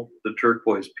reveal the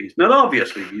turquoise piece. Now,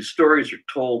 obviously, these stories are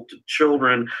told to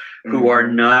children who are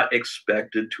not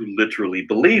expected to literally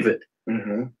believe it.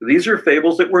 These are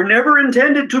fables that were never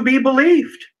intended to be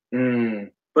believed.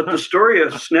 But the story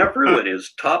of Snefru and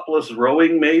his topless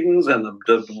rowing maidens and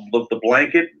the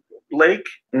blanket lake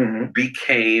Mhm.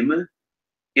 became,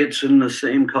 it's in the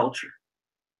same culture.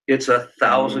 It's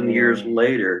 1,000 years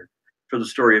later for the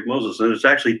story of Moses. And it's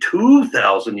actually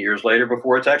 2,000 years later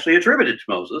before it's actually attributed to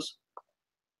Moses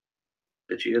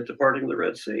that you get the parting of the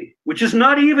Red Sea, which is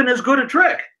not even as good a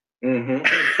trick. Mhm.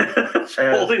 It's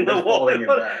holding the wall. Holding it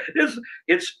back.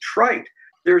 It's trite.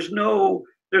 There's no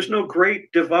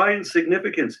great divine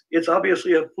significance. It's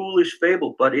obviously a foolish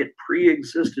fable, but it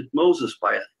pre-existed Moses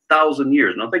by 1,000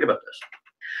 years. Now think about this.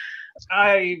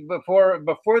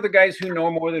 Before the guys who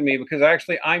know more than me, because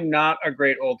actually I'm not a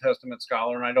great Old Testament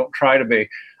scholar and I don't try to be.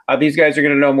 These guys are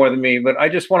going to know more than me, but I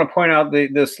just want to point out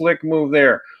the slick move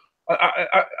there.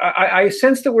 I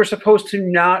sense that we're supposed to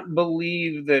not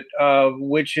believe that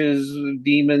witches,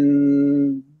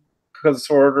 demon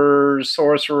consorters,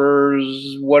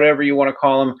 sorcerers, whatever you want to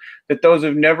call them, that those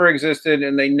have never existed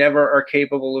and they never are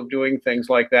capable of doing things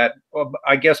like that.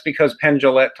 I guess because Penn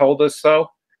Jillette told us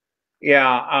so.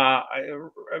 Yeah,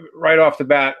 right off the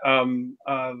bat,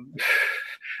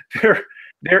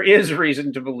 there is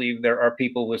reason to believe there are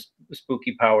people with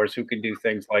spooky powers who can do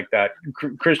things like that.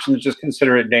 Christians just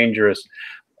consider it dangerous.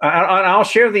 I'll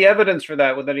share the evidence for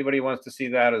that with anybody who wants to see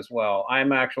that as well.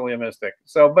 I'm actually a mystic.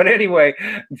 So, but anyway,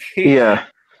 Yeah.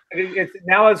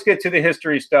 Now let's get to the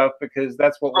history stuff because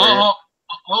that's what we're.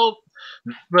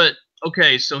 But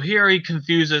okay, so here he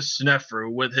confuses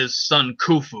Snefru with his son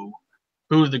Khufu,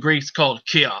 who the Greeks called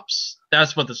Cheops.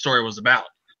 That's what the story was about.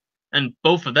 And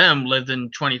both of them lived in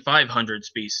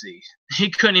 2500s BC. He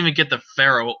couldn't even get the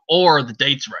pharaoh or the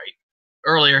dates right.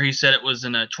 Earlier, he said it was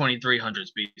in 2300s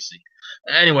BC.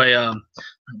 Anyway,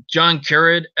 John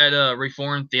Currid at a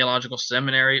Reformed Theological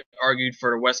Seminary argued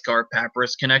for the Westcar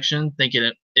Papyrus connection,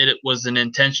 thinking it was an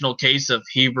intentional case of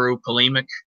Hebrew polemic.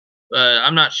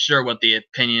 I'm not sure what the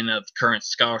opinion of current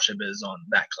scholarship is on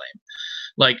that claim.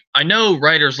 Like, I know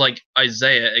writers like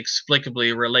Isaiah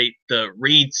explicably relate the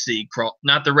Reed Sea,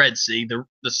 not the Red Sea,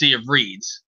 the Sea of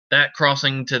Reeds, that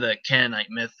crossing to the Canaanite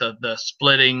myth of the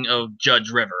splitting of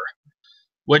Judge River,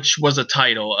 which was a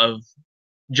title of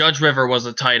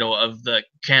the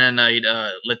Canaanite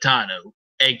Litanu,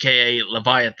 aka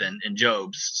Leviathan in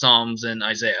Job's, Psalms, and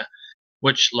Isaiah,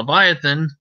 which Leviathan,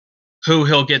 who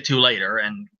he'll get to later,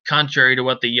 and contrary to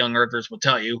what the young earthers will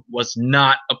tell you, was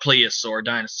not a plesiosaur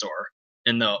dinosaur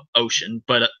in the ocean,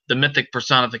 but the mythic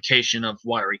personification of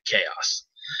watery chaos.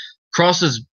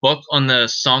 Cross's book on the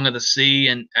Song of the Sea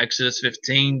in Exodus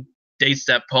 15 dates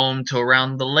that poem to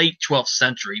around the late 12th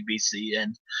century BC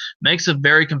and makes a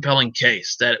very compelling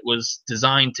case that it was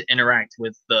designed to interact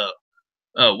with the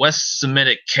West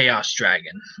Semitic chaos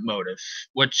dragon motive,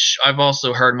 which I've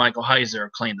also heard Michael Heiser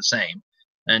claim the same.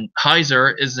 And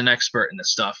Heiser is an expert in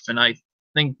this stuff, and I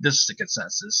think this is a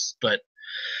consensus, but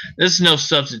this is no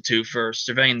substitute for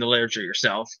surveying the literature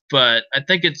yourself, but I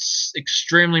think it's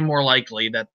extremely more likely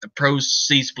that the prose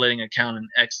sea-splitting account in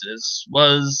Exodus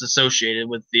was associated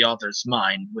with the author's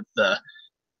mind with the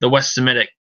West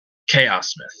Semitic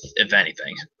chaos myth, if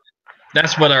anything.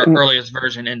 That's what our earliest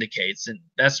version indicates, and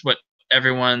that's what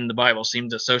everyone in the Bible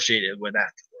seems associated with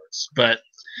afterwards. But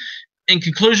in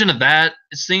conclusion of that,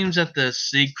 it seems that the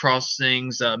sea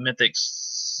crossings mythic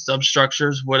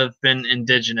substructures would have been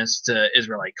indigenous to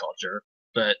Israelite culture.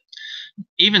 But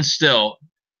even still,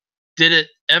 did it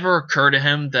ever occur to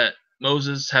him that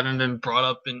Moses, having been brought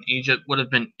up in Egypt, would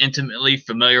have been intimately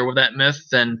familiar with that myth?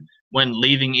 And when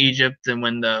leaving Egypt and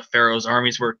when the Pharaoh's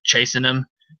armies were chasing him,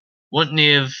 wouldn't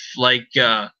he have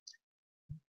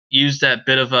used that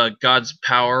bit of God's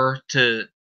power to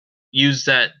use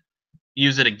it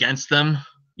against them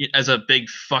as a big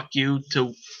fuck you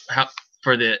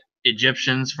for the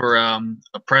Egyptians for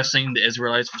oppressing the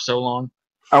Israelites for so long?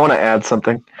 I want to add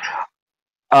something.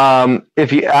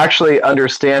 If you actually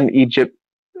understand Egypt,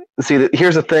 see,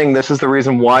 here's the thing. This is the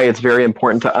reason why it's very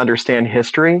important to understand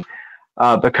history,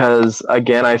 because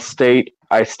again, I state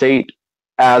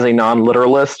as a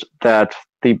non-literalist that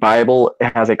the Bible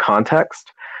has a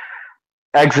context.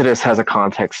 Exodus has a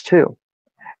context too.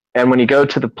 And when you go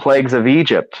to the plagues of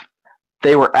Egypt,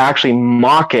 they were actually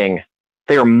mocking.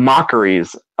 They were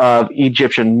mockeries of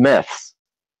Egyptian myths.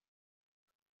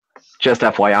 Just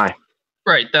FYI.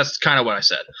 Right, that's kind of what I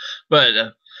said.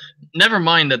 But never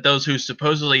mind that those who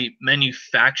supposedly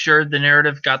manufactured the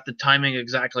narrative got the timing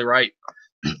exactly right.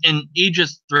 In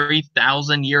Egypt's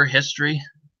 3,000-year history,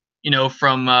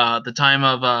 from the time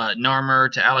of Narmer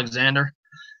to Alexander,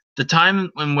 the time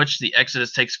in which the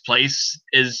Exodus takes place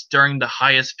is during the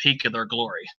highest peak of their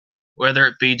glory, whether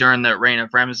it be during the reign of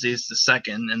Ramesses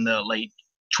II in the late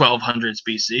 1200s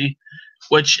BC,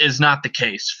 which is not the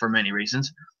case for many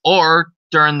reasons, or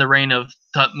during the reign of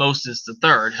Thutmose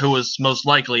III, who was most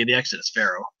likely the Exodus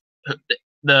pharaoh.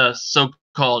 the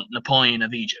so-called Napoleon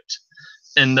of Egypt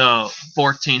in the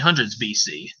 1400s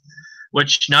BC,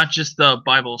 which not just the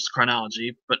Bible's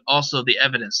chronology, but also the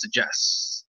evidence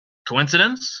suggests.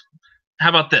 Coincidence? How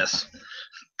about this?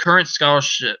 Current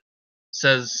scholarship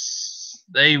says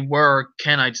they were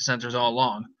Canaanite dissenters all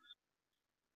along.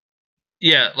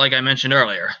 Yeah, like I mentioned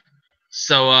earlier.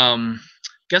 So,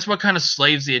 guess what kind of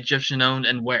slaves the Egyptian owned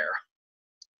and where?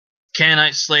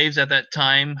 Canaanite slaves at that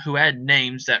time, who had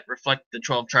names that reflect the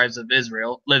 12 tribes of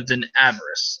Israel, lived in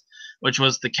Avaris, which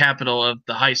was the capital of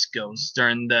the Hyksos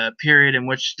during the period in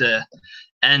which the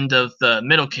end of the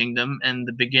Middle Kingdom and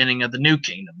the beginning of the New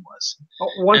Kingdom was.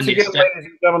 Once again, ladies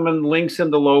and gentlemen, links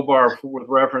in the low bar with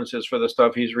references for the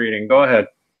stuff he's reading. Go ahead.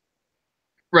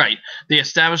 Right. The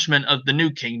establishment of the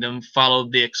New Kingdom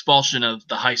followed the expulsion of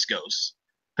the Hyksos,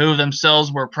 who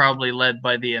themselves were probably led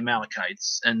by the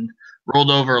Amalekites and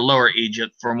ruled over Lower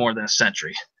Egypt for more than a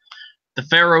century. The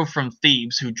pharaoh from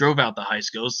Thebes who drove out the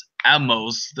Hyksos,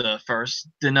 Ahmose the First,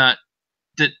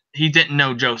 he didn't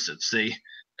know Joseph, see,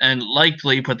 and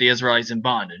likely put the Israelites in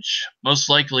bondage, most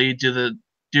likely due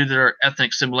to their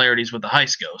ethnic similarities with the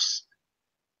Hyksos,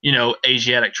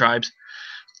 Asiatic tribes,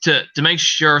 to make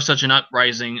sure such an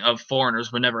uprising of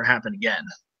foreigners would never happen again.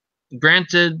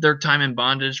 Granted, their time in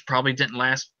bondage probably didn't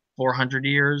last 400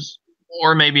 years,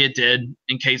 or maybe it did,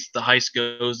 in case the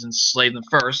Hyksos enslaved them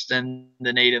first, and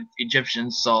the native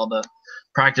Egyptians saw the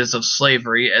practice of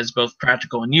slavery as both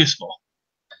practical and useful.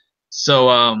 So,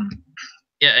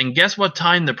 yeah, and guess what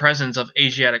time the presence of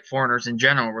Asiatic foreigners in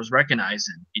general was recognized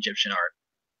in Egyptian art?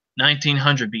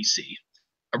 1900 BC.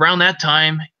 Around that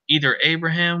time, either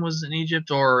Abraham was in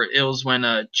Egypt, or it was when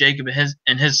Jacob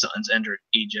and his sons entered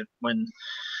Egypt, when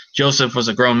Joseph was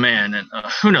a grown man, and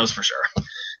who knows for sure.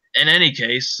 In any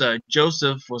case,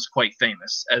 Joseph was quite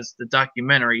famous, as the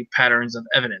documentary Patterns of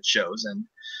Evidence shows, and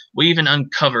we even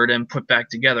uncovered and put back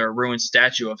together a ruined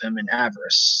statue of him in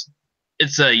Avaris.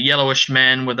 It's a yellowish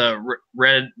man with a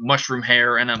red mushroom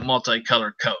hair and a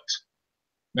multicolored coat.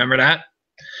 Remember that?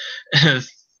 If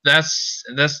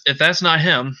that's not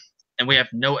him, and we have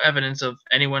no evidence of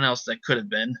anyone else that could have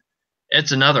been,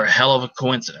 it's another hell of a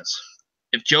coincidence.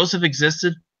 If Joseph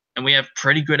existed, and we have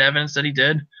pretty good evidence that he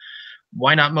did,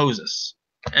 why not Moses?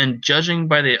 And judging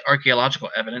by the archaeological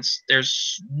evidence,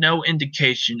 there's no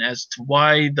indication as to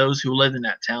why those who lived in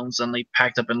that town suddenly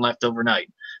packed up and left overnight,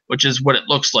 which is what it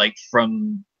looks like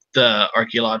from the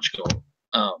archaeological,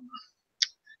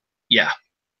 yeah.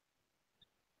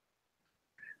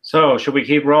 So, should we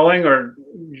keep rolling, or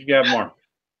you have more?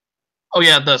 Oh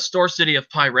yeah, the store city of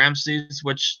Pi Ramses,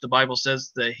 which the Bible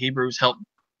says the Hebrews helped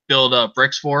build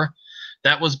bricks for,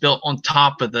 that was built on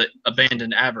top of the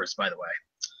abandoned Avaris, by the way.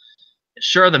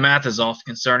 Sure, the math is off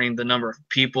concerning the number of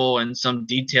people and some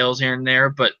details here and there,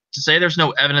 but to say there's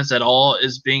no evidence at all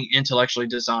is being intellectually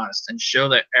dishonest and show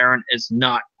that Aron is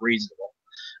not reasonable.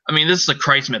 I mean, this is a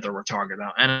Christ myth that we're talking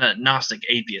about, and a Gnostic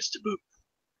atheist to boot.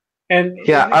 And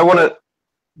yeah, I want to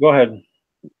go ahead.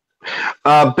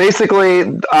 Basically,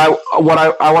 I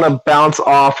want to bounce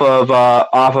off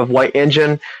of White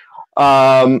Engine.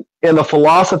 In the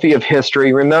philosophy of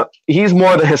history, remember, he's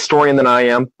more the historian than I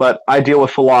am, but I deal with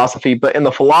philosophy. But in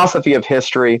the philosophy of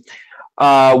history,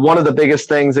 one of the biggest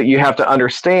things that you have to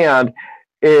understand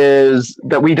is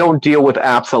that we don't deal with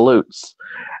absolutes.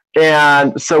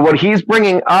 And so what he's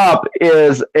bringing up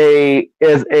is a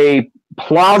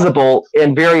plausible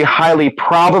and very highly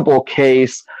probable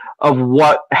case of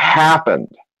what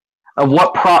happened, of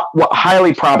what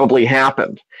highly probably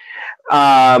happened.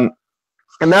 And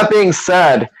that being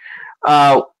said,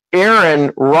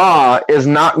 Aron Ra is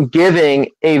not giving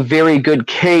a very good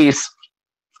case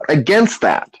against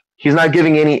that. He's not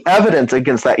giving any evidence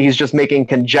against that. He's just making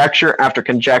conjecture after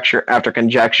conjecture after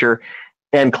conjecture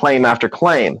and claim after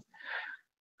claim.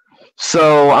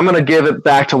 So I'm going to give it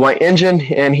back to White Engine,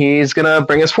 and he's going to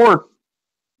bring us forward.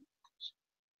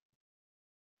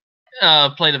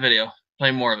 Play the video.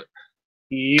 Play more of it.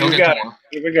 You got it.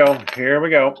 Here we go. Here we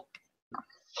go.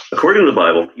 According to the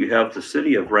Bible, you have the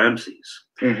city of Ramses,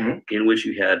 in which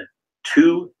you had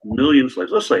 2 million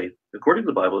slaves. Let's say, according to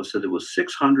the Bible, it said there was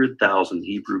 600,000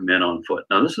 Hebrew men on foot.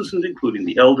 Now, this isn't including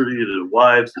the elderly, the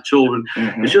wives, the children.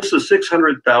 It's just the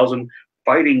 600,000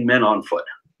 fighting men on foot,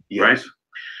 right?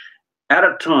 At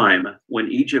a time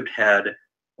when Egypt had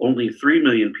only 3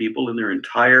 million people in their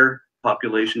entire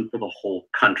population for the whole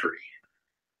country.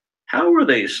 How were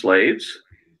they slaves?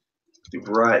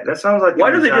 Right. That sounds like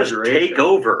why do they just take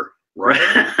over? Right.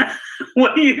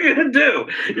 What are you gonna do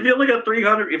if you only got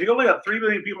 300? If you only got 3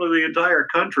 million people in the entire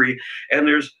country, and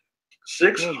there's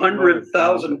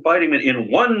 600,000 fighting men in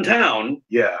one town?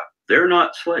 Yeah, they're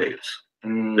not slaves.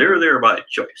 They're there by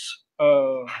choice.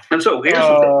 And so here's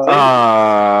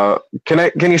the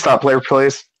thing. Can you stop, player,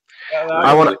 please?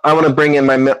 I want to bring in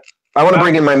my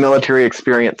military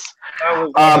experience.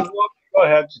 Go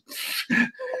ahead.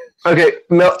 Okay,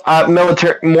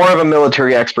 military, more of a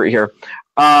military expert here.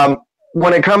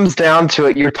 When it comes down to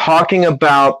it, you're talking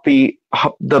about the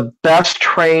best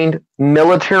trained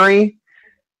military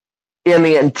in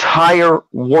the entire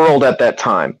world at that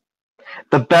time.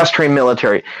 The best trained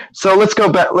military. So let's go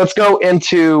back. Let's go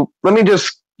into.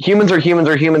 Humans are humans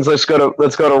are humans. Let's go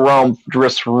to Rome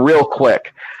just real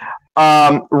quick.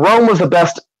 Rome was the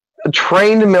best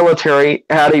trained military.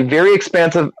 Had a very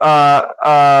expansive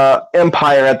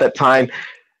empire at that time.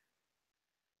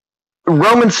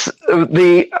 Romans,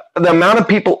 the amount of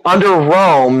people under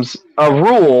Rome's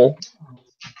rule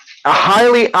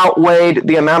highly outweighed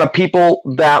the amount of people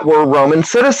that were Roman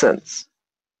citizens.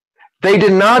 They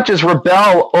did not just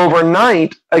rebel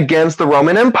overnight against the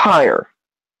Roman Empire.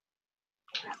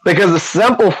 Because the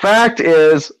simple fact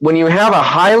is, when you have a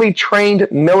highly trained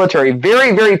military,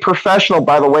 very, very professional,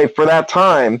 by the way, for that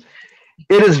time,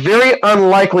 it is very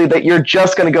unlikely that you're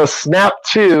just going to go snap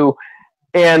to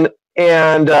and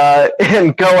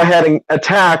go ahead and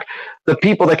attack the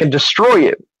people that can destroy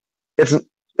you. It's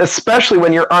especially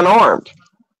when you're unarmed.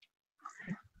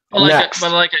 But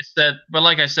like I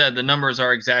said, the numbers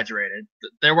are exaggerated.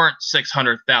 There weren't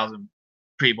 600,000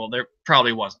 people. There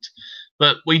probably wasn't.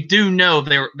 But we do know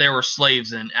there were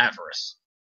slaves in Avarice.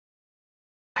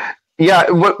 Yeah,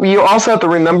 you also have to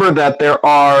remember that there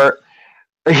are.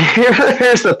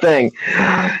 Here's the thing.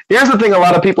 Here's the thing. A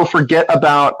lot of people forget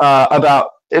about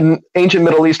in ancient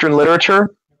Middle Eastern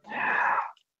literature.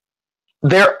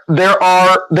 There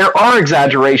are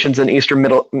exaggerations in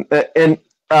Middle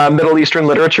Eastern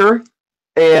literature,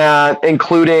 and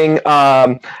including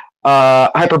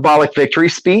hyperbolic victory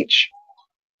speech,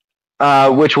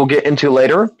 which we'll get into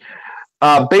later.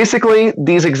 Basically,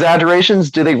 these exaggerations,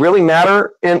 do they really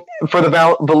matter for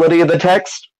the validity of the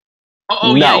text?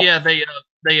 Oh no. Yeah. They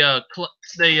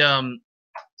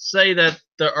say that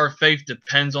our faith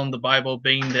depends on the Bible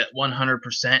being that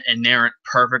 100% inerrant,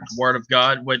 perfect Word of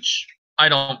God, which I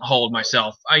don't hold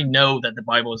myself. I know that the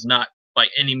Bible is not by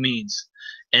any means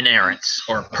inerrant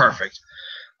or perfect.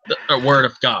 The Word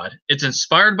of God. It's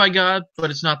inspired by God,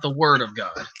 but it's not the Word of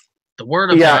God. The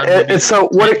Word of God.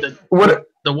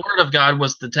 The Word of God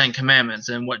was the 10 Commandments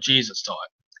and what Jesus taught.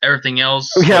 Everything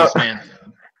else was man.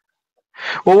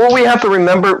 Well, what we have to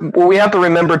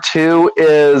remember too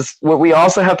is the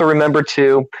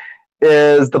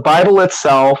Bible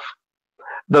itself,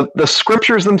 the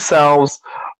scriptures themselves.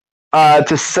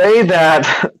 To say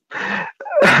that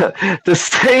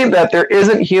there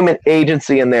isn't human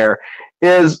agency in there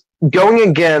is going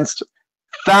against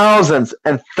thousands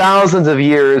and thousands of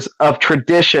years of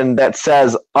tradition that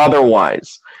says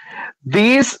otherwise.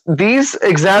 These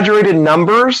exaggerated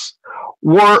numbers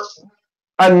were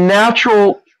a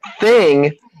natural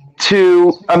thing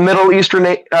to a Middle Eastern,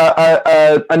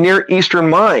 a Near Eastern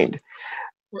mind.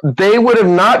 They would have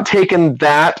not taken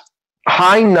that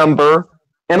high number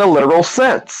in a literal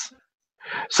sense.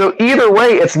 So either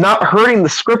way, it's not hurting the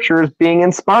scriptures being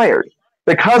inspired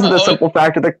because of the simple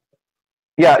fact of I'm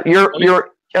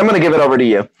going to give it over to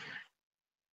you.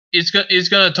 He's going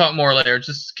to talk more later.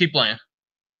 Just keep playing.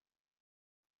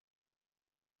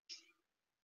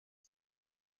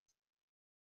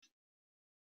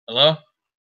 Hello?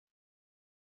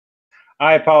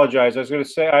 I apologize. I was going to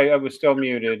say I was still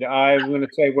muted. I'm going to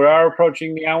say we are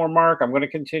approaching the hour mark. I'm going to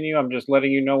continue. I'm just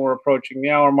letting you know we're approaching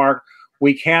the hour mark.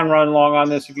 We can run long on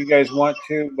this if you guys want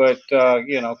to, but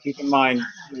keep in mind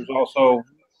there's also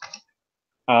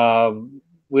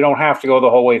we don't have to go the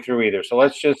whole way through either. So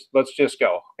let's just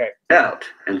go. Okay. Out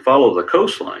and follow the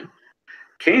coastline.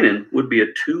 Canaan would be a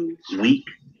 2-week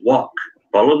walk.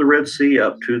 Follow the Red Sea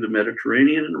up to the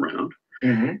Mediterranean and around.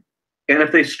 Mm-hmm. And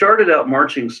if they started out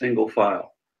marching single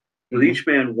file, with each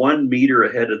man 1 meter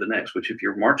ahead of the next, which if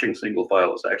you're marching single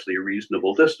file is actually a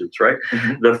reasonable distance, right?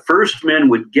 Mm-hmm. The first men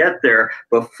would get there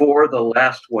before the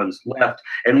last ones left.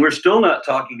 And we're still not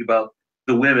talking about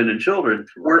the women and children.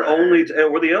 Or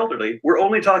the elderly. We're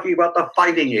only talking about the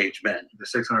fighting age men. The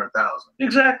 600,000.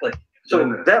 Exactly.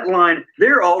 So that line,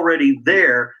 they're already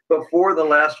there before the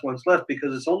last one's left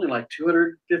because it's only like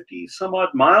 250 some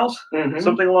odd miles,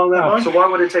 something along that line. So why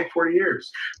would it take 40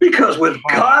 years? Because with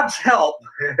God's help,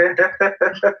 a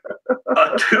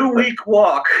 2-week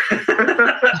walk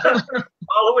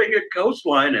following a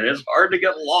coastline, and it's hard to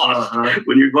get lost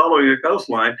when you're following a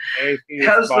coastline,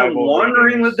 has them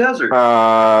wandering the desert.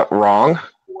 Wrong.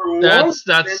 That's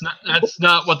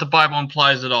not what the Bible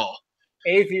implies at all.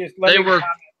 Atheist.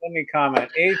 Let me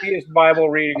comment. Atheist Bible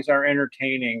readings are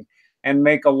entertaining and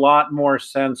make a lot more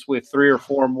sense with 3 or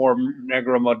 4 more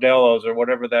Negro Modelos or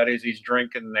whatever that is he's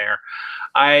drinking there.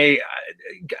 I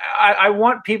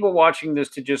want people watching this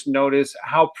to just notice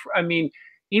how, I mean,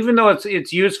 even though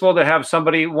it's useful to have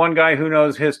somebody, one guy who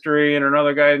knows history and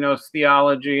another guy who knows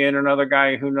theology and another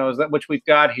guy who knows that, which we've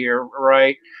got here,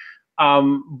 right?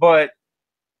 But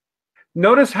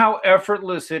notice how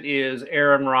effortless it is,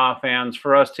 Aron Ra fans,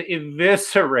 for us to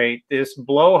eviscerate this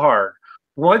blowhard.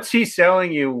 What's he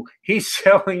selling you? He's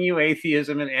selling you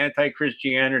atheism and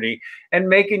anti-Christianity and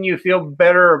making you feel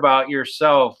better about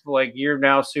yourself, like you're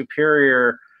now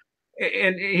superior.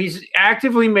 And he's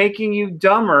actively making you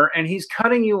dumber, and he's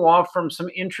cutting you off from some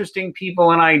interesting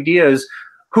people and ideas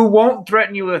who won't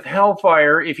threaten you with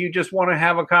hellfire if you just want to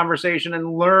have a conversation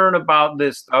and learn about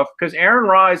this stuff, because Aron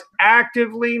Ra is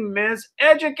actively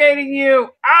miseducating you.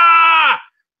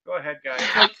 Go ahead, guys.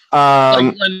 Like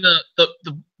when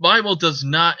the Bible does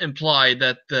not imply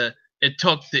that it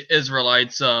took the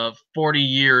Israelites 40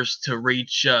 years to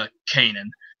reach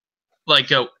Canaan.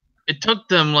 Like it took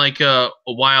them like a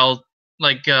while,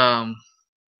 like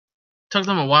took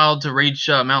them a while to reach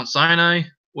Mount Sinai,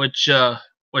 which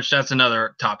that's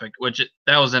another topic.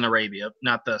 That was in Arabia,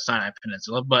 not the Sinai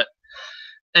Peninsula. But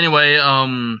anyway,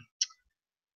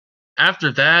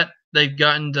 after that they've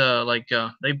gotten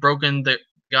to they've broken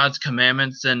God's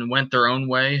commandments and went their own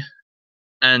way,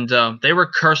 and they were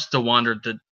cursed to wander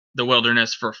the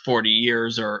wilderness for 40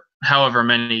 years or however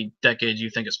many decades you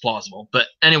think is plausible. But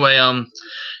anyway,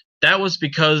 that was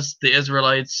because the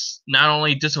Israelites not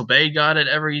only disobeyed God at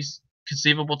every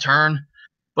conceivable turn,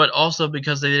 but also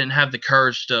because they didn't have the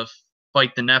courage to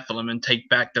fight the Nephilim and take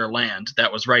back their land that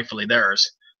was rightfully theirs.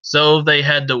 So they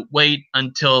had to wait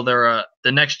until the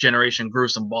next generation grew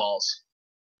some balls.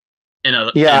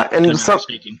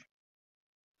 Speaking.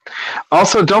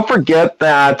 Also, don't forget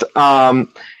that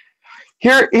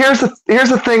here's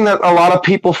the thing that a lot of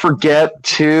people forget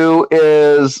too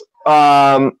is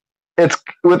it's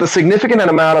with a significant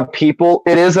amount of people.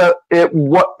 It isn't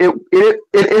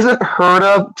heard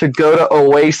of to go to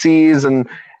oases and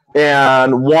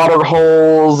water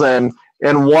holes and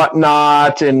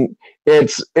whatnot, and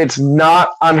it's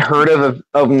not unheard of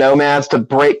nomads to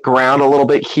break ground a little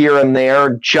bit here and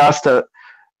there just to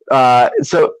for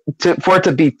it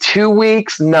to be 2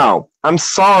 weeks. No, I'm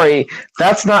sorry,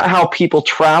 that's not how people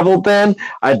traveled then.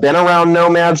 I've been around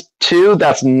nomads too.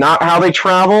 That's not how they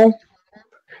travel.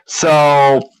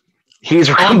 So he's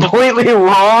completely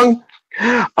wrong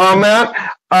on that.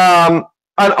 And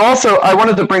also, I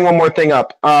wanted to bring one more thing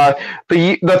up.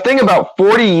 The thing about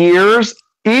 40 years,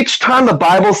 each time the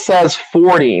Bible says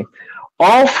 40,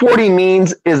 all 40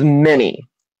 means is many.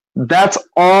 That's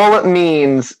all it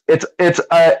means. It's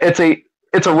a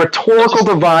rhetorical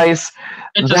device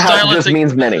that just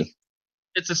means many.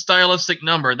 It's a stylistic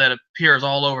number that appears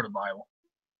all over the Bible.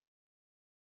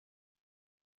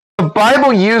 The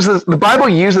Bible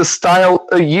uses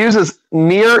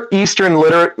Near Eastern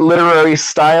literary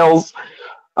styles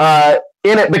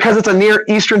in it because it's a Near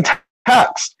Eastern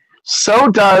text. So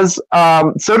does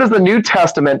the New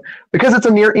Testament because it's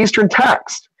a Near Eastern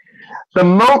text.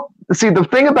 The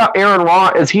thing about Aron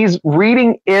Ra is he's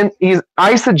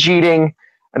eisegeting,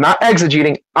 not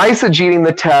exegeting, eisegeting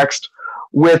the text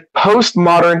with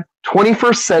postmodern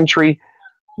 21st century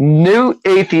new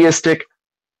atheistic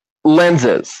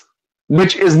lenses,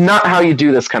 which is not how you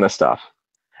do this kind of stuff.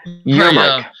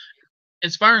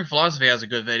 Inspiring Philosophy has a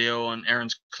good video on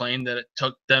Aron's claim that it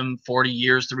took them 40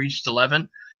 years to reach the Levant,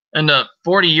 and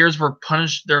 40 years were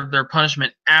their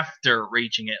punishment after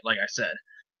reaching it, like I said.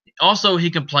 Also, he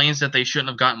complains that they shouldn't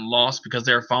have gotten lost because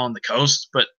they were following the coast,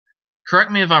 but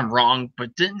correct me if I'm wrong,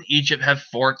 but didn't Egypt have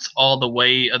forts all the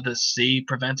way of the sea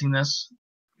preventing this?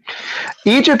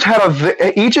 Egypt had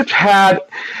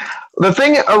the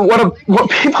thing. What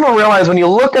people don't realize when you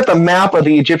look at the map of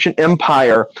the Egyptian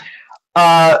Empire,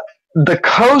 the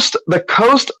coast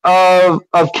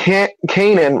of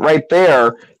Canaan right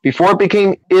there, before it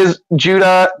became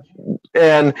Judah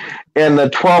and the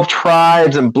 12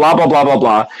 tribes and blah blah blah blah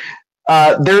blah.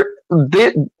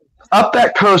 Up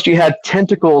that coast, you had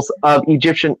tentacles of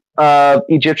Egyptian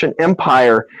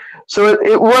empire. So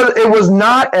it was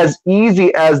not as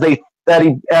easy as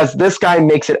this guy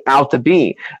makes it out to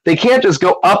be. They can't just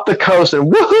go up the coast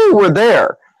and woohoo, we're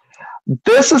there.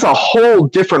 This is a whole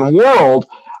different world.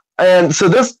 And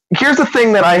so here's the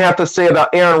thing that I have to say about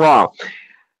Aron Ra.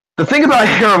 The thing about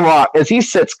Aron Ra is he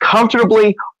sits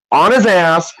comfortably on his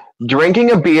ass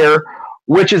drinking a beer,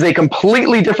 which is a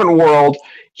completely different world.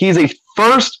 He's a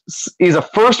first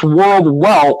world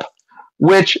whelp,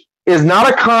 which is not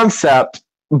a concept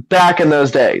back in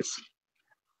those days.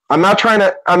 I'm not trying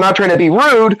to be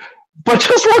rude, but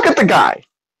just look at the guy.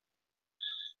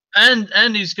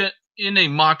 And he's good. And he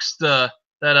mocks that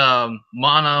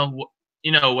mana.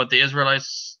 You know what the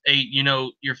Israelites ate. You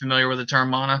know, you're familiar with the term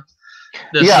mana.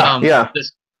 This,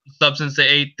 This substance they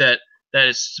ate that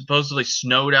is supposedly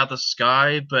snowed out the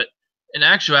sky, but in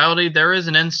actuality, there is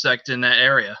an insect in that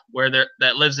area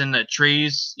that lives in the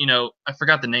trees. You know, I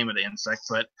forgot the name of the insect,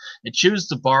 but it chews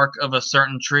the bark of a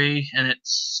certain tree and it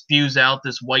spews out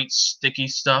this white sticky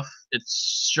stuff.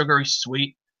 It's sugary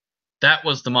sweet. That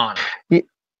was the mana.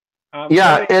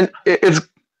 And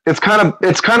it's kind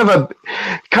of a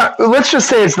let's just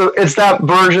say it's that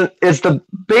version. It's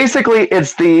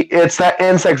that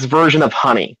insect's version of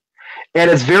honey. And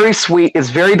it's very sweet. It's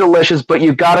very delicious, but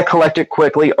you've got to collect it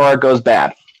quickly, or it goes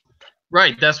bad.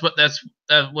 Right. They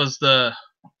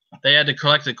had to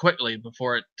collect it quickly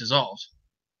before it dissolved.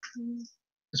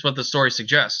 That's what the story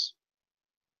suggests.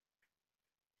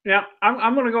 Yeah,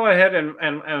 I'm going to go ahead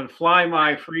and fly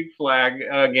my freak flag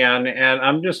again, and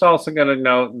I'm just also going to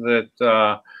note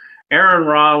that Aron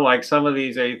Ra, like some of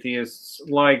these atheists,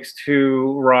 likes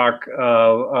to rock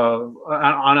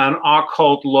on an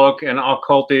occult look and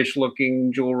occultish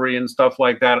looking jewelry and stuff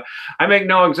like that. I make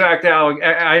no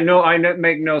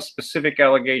make no specific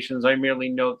allegations. I merely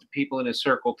note that people in his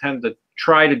circle tend to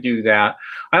try to do that.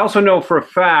 I also know for a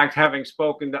fact, having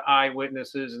spoken to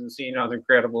eyewitnesses and seen other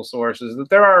credible sources, that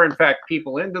there are in fact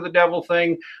people into the devil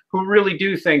thing who really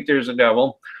do think there's a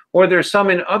devil. Or there's some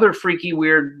in other freaky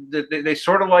weird that they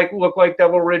sort of look like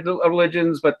devil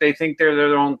religions, but they think they're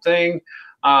their own thing.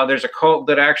 There's a cult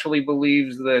that actually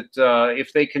believes that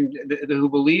who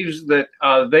believes that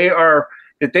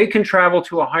they can travel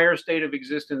to a higher state of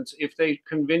existence if they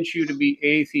convince you to be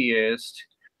atheist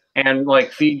and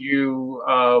like feed you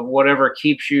whatever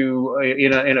keeps you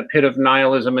in a pit of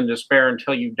nihilism and despair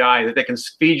until you die. That they can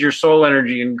feed your soul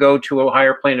energy and go to a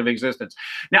higher plane of existence.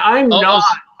 Now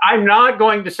I'm not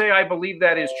going to say I believe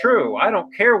that is true. I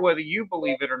don't care whether you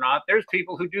believe it or not. There's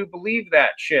people who do believe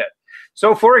that shit.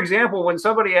 So, for example, when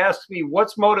somebody asks me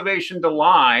what's motivation to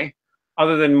lie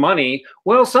other than money,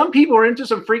 well, some people are into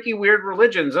some freaky weird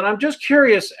religions. And I'm just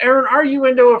curious, Aron, are you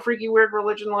into a freaky weird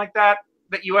religion like that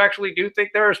you actually do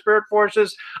think there are spirit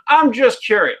forces? I'm just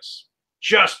curious.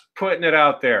 Just putting it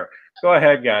out there. Go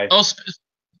ahead, guys. Oh,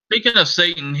 speaking of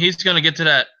Satan, he's going to get to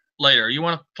that later. You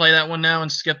want to play that one now and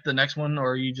skip the next one,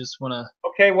 or you just want to?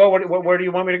 Okay. Well, where do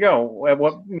you want me to go?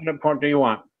 What point do you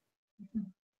want?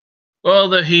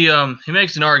 Well, he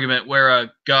makes an argument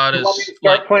where God is. Do you want me to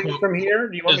start playing from here?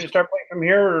 Do you want me to start playing from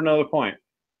here, or another point?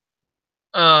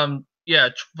 Yeah,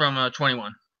 from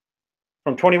 21.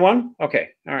 From 21? Okay.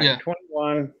 All right. Yeah.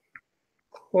 21.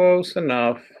 Close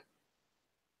enough.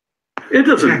 It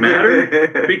doesn't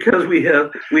matter because we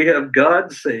have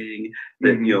God saying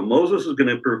that Moses is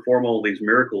going to perform all these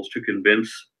miracles to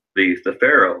convince the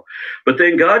Pharaoh, but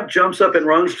then God jumps up and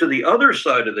runs to the other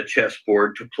side of the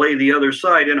chessboard to play the other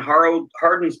side and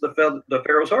hardens the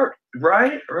Pharaoh's heart.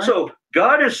 Right. So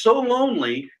God is so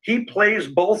lonely he plays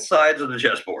both sides of the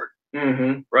chessboard.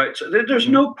 Mm-hmm. Right. So there's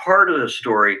no part of the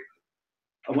story.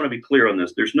 I want to be clear on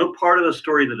this. There's no part of the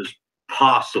story that is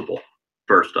possible.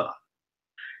 First off.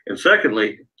 And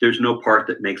secondly, there's no part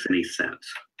that makes any sense.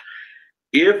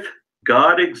 If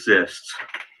God exists,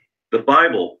 the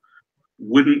Bible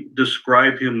wouldn't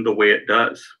describe him the way it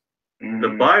does.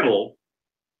 The Bible,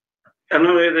 and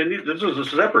this is a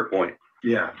separate point.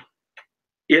 Yeah.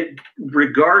 It,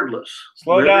 regardless,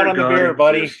 slow down on the beer,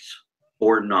 buddy,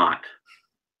 or not,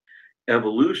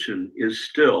 evolution is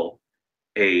still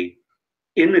a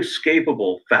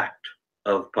inescapable fact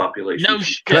of population. No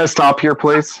shit. Can I stop here,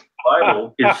 please?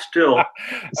 Bible is still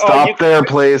stop there,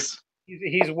 please.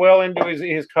 He's well into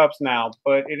his cups now,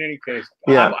 but in any case,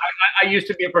 yeah. I used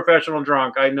to be a professional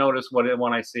drunk. I notice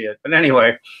when I see it. But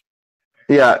anyway,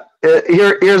 yeah.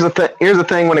 Here's the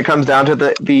thing. When it comes down to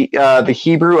the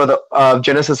Hebrew of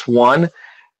Genesis 1,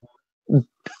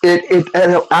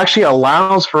 it actually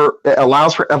allows for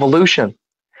evolution.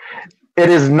 It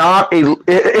is not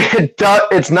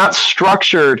it's not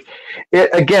structured.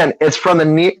 It's from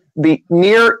the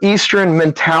Near Eastern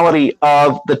mentality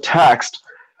of the text.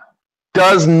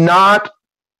 Does not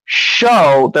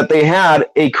show that they had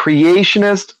a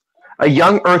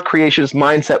young Earth creationist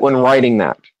mindset when writing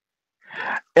that.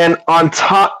 And on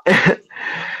top,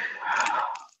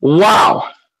 wow,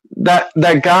 that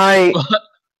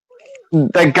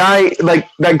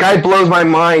guy blows my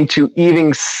mind to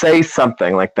even say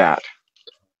something like that.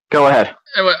 Go ahead.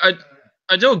 Anyway,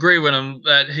 I do agree with him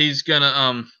that he's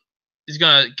gonna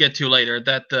get to later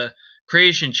that the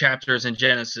creation chapters in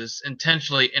Genesis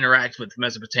intentionally interact with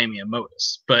Mesopotamia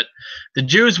modus, but the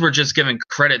Jews were just giving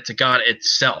credit to God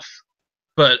itself.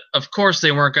 But of course,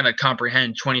 they weren't going to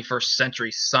comprehend 21st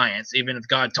century science, even if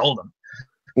God told them.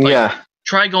 Yeah.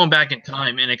 Try going back in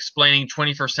time and explaining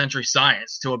 21st century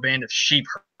science to a band of sheep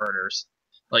herders.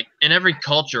 Like, in every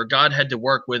culture, God had to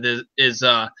work with is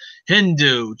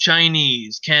Hindu,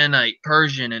 Chinese, Canaanite,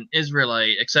 Persian, and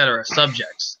Israelite, etc.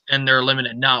 subjects and their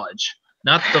limited knowledge.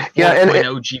 Not the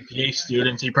 4.0 GPA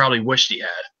students he probably wished he had.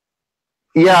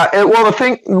 Yeah,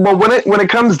 when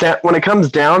it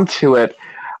comes down to it,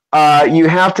 you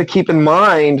have to keep in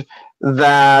mind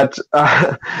that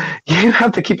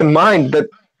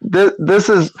this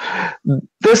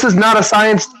is not a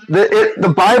science.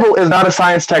 The Bible is not a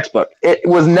science textbook. It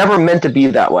was never meant to be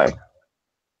that way.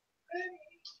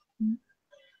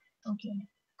 Okay.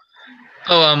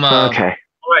 Oh, okay.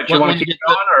 All right, you want to keep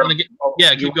going?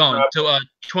 Keep going. To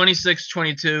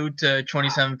 2622 to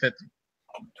 2750.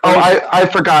 Oh, I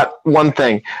forgot one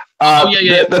thing.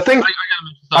 The thing.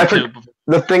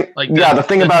 The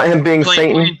thing about him being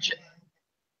Satan.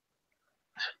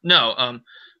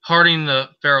 Hardening the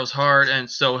Pharaoh's heart, and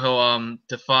so he'll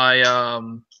defy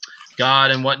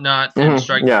God and whatnot, and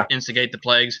instigate the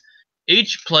plagues.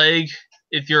 Each plague,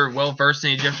 if you're well versed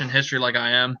in Egyptian history like I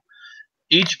am,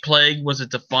 each plague was a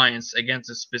defiance against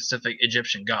a specific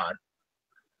Egyptian god.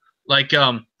 Like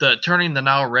the turning the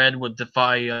Nile red would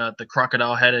defy the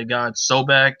crocodile-headed god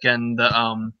Sobek, and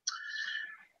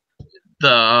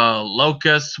the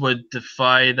locusts would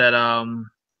defy that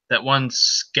one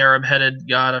scarab-headed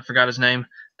god, I forgot his name,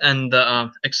 and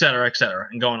et cetera,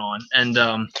 and going on. And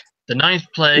the ninth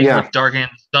plague with darkening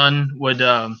the sun would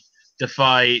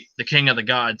defy the king of the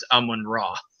gods,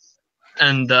 Amun-Ra.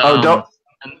 And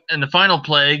and the final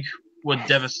plague would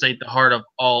devastate the heart of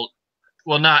all,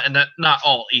 well, not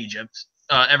all Egypt,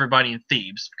 everybody in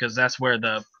Thebes, because that's where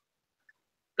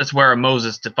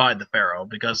Moses defied the Pharaoh,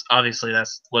 because obviously that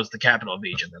was the capital of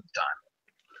Egypt at the time.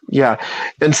 Yeah,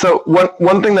 and so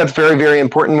one thing that's very, very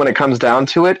important when it comes down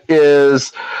to it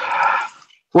is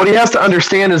what he has to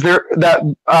understand is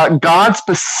that God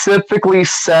specifically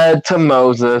said to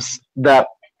Moses that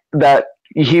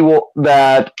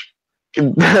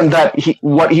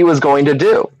what he was going to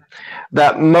do.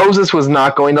 That Moses was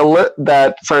not going to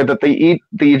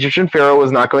the Egyptian Pharaoh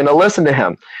was not going to listen to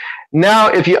him. Now,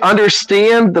 if you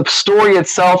understand the story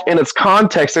itself in its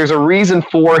context, there's a reason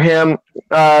for him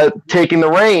taking the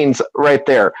reins right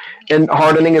there and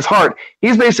hardening his heart.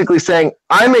 He's basically saying,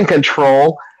 I'm in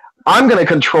control. I'm going to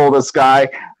control this guy.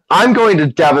 I'm going to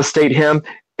devastate him,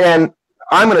 and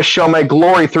I'm going to show my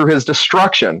glory through his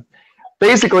destruction.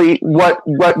 Basically, what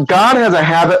God has a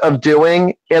habit of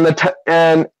doing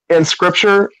in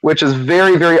Scripture, which is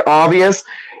very, very obvious,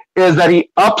 is that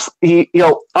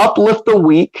he'll uplift the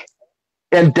weak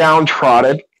and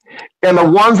downtrodden, and the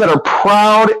ones that are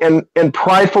proud and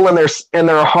prideful in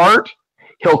their heart,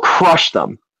 he'll crush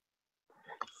them.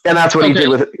 And that's what he did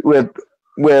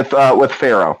with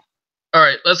Pharaoh. All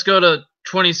right, let's go to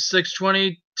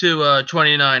 2620 to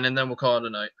 29, and then we'll call it a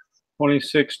night.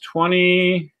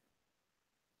 2620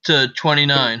 to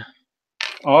 29.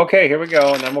 Okay, here we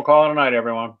go, and then we'll call it a night,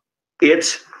 everyone.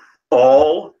 It's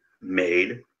all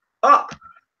made up.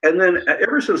 And then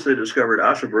ever since they discovered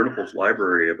Ashurbanipal's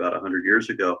library about 100 years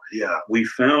ago, we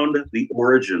found the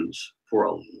origins for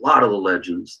a lot of the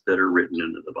legends that are written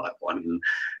into the Bible. I mean,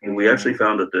 and we actually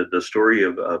found that the story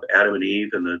of Adam and Eve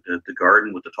and the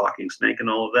garden with the talking snake and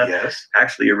all of that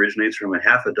actually originates from a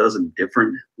half a dozen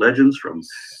different legends, from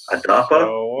Adapa,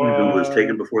 who was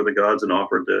taken before the gods and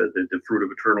offered the fruit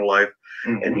of eternal life.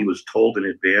 And he was told in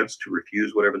advance to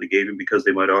refuse whatever they gave him because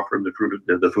they might offer him the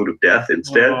food of death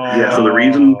instead. So the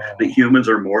reason that humans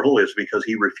are mortal is because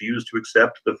he refused to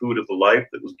accept the food of the life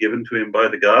that was given to him by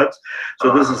the gods.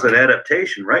 So this is an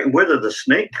adaptation, right? And where did the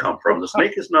snake come from? The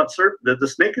snake is not the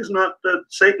snake is not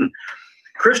Satan.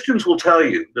 Christians will tell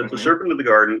you that the serpent of the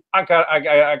garden. I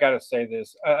got to say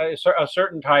this: a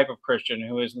certain type of Christian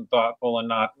who isn't thoughtful and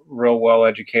not real well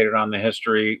educated on the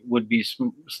history would be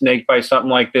snaked by something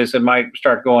like this and might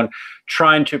start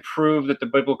trying to prove that the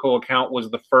biblical account was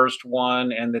the first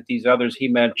one and that these others he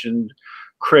mentioned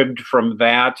cribbed from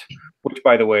that. Which,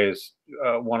 by the way, is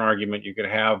one argument you could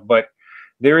have, but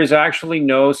there is actually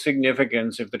no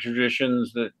significance if the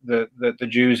traditions that the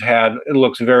Jews had, it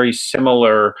looks very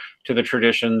similar to the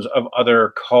traditions of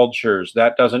other cultures.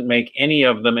 That doesn't make any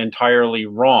of them entirely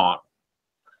wrong.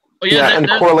 Well, and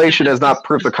correlation does not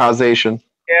prove the causation.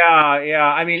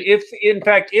 Yeah. I mean,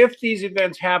 if these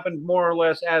events happened more or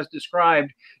less as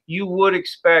described, you would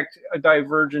expect a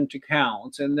divergent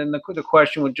accounts, and then the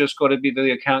question would just go to be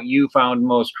the account you found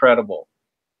most credible.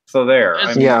 So there.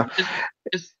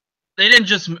 They didn't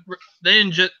just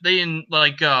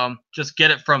like just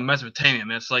get it from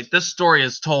Mesopotamia. It's like this story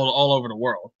is told all over the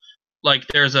world. Like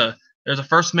there's a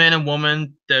first man and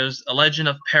woman. There's a legend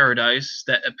of paradise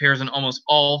that appears in almost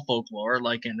all folklore,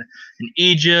 like in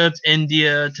Egypt,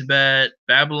 India, Tibet,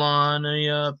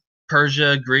 Babylonia,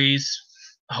 Persia, Greece,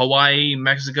 Hawaii,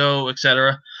 Mexico,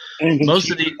 etc.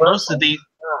 Most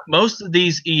of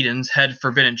these Edens had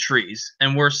forbidden trees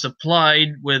and were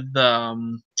supplied with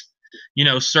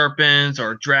serpents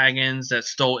or dragons that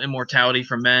stole immortality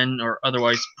from men or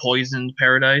otherwise poisoned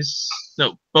paradise.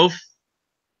 So both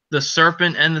the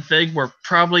serpent and the fig were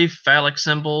probably phallic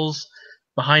symbols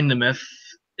behind the myth.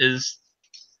 Is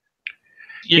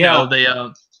they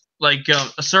like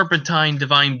a serpentine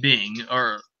divine being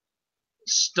or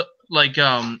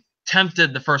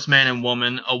tempted the first man and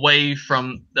woman away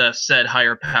from the said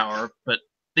higher power. But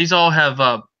these all have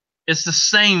it's the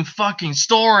same fucking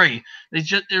story. There's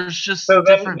just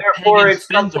different therefore it's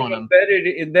spins something on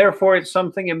them. Therefore, it's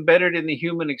something embedded in the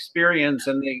human experience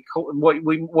and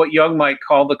what Jung might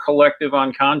call the collective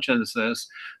unconsciousness.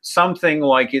 Something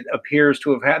like it appears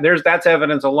to have happened. That's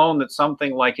evidence alone that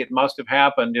something like it must have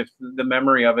happened if the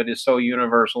memory of it is so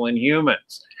universal in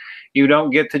humans. You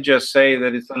don't get to just say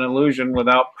that it's an illusion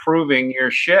without proving your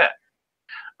shit.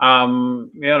 And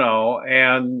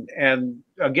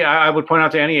again, I would point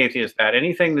out to any atheist that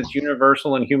anything that's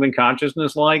universal in human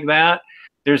consciousness like that,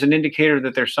 there's an indicator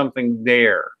that there's something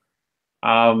there.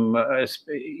 Even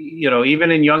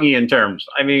in Jungian terms.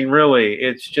 I mean, really,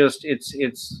 it's just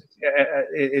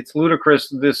it's ludicrous,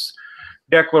 this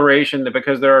declaration that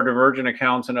because there are divergent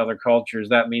accounts in other cultures,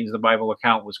 that means the Bible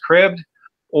account was cribbed,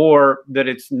 or that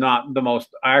it's not the most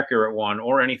accurate one,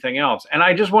 or anything else. And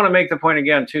I just want to make the point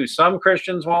again, too. Some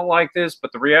Christians won't like this,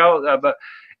 but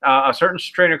a certain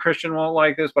strain of Christian won't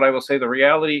like this. But I will say the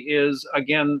reality is,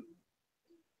 again,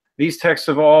 these texts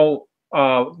will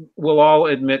all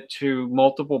admit to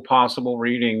multiple possible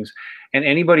readings. And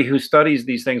anybody who studies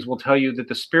these things will tell you that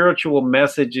the spiritual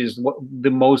message is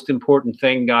the most important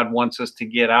thing God wants us to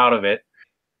get out of it,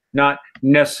 not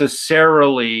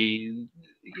necessarily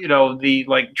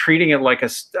treating it like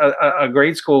a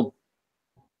grade school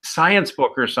science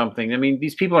book or something. I mean,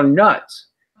 these people are nuts.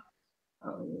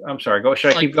 I'm sorry.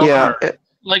 Should I keep going? Yeah.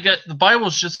 The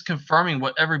Bible's just confirming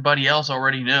what everybody else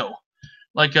already knew.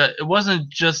 It wasn't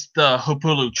just the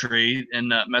Hopulu tree in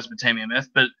the Mesopotamia myth,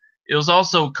 but it was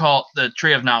also called the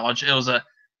tree of knowledge. There's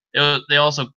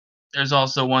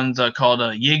also ones called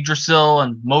Yggdrasil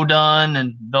and Modon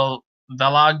and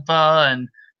Velagva and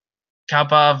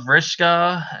Kappa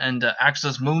Vrishka and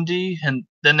Axis Mundi, and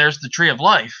then there's the Tree of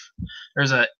Life.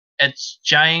 There's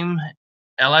Etchaim,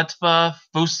 Eletva,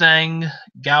 Fusang,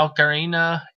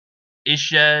 Galkarina,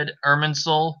 Ished,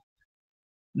 Irminsul.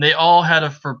 They all had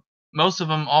most of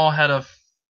them all had a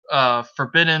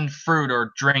forbidden fruit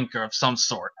or drink of some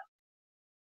sort.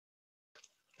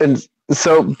 And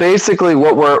so basically,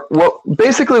 what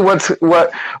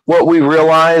we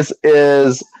realize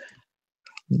is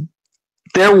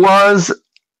there was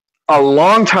a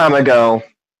long time ago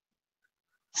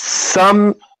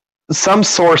some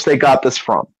source they got this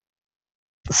from.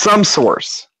 Some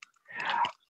source.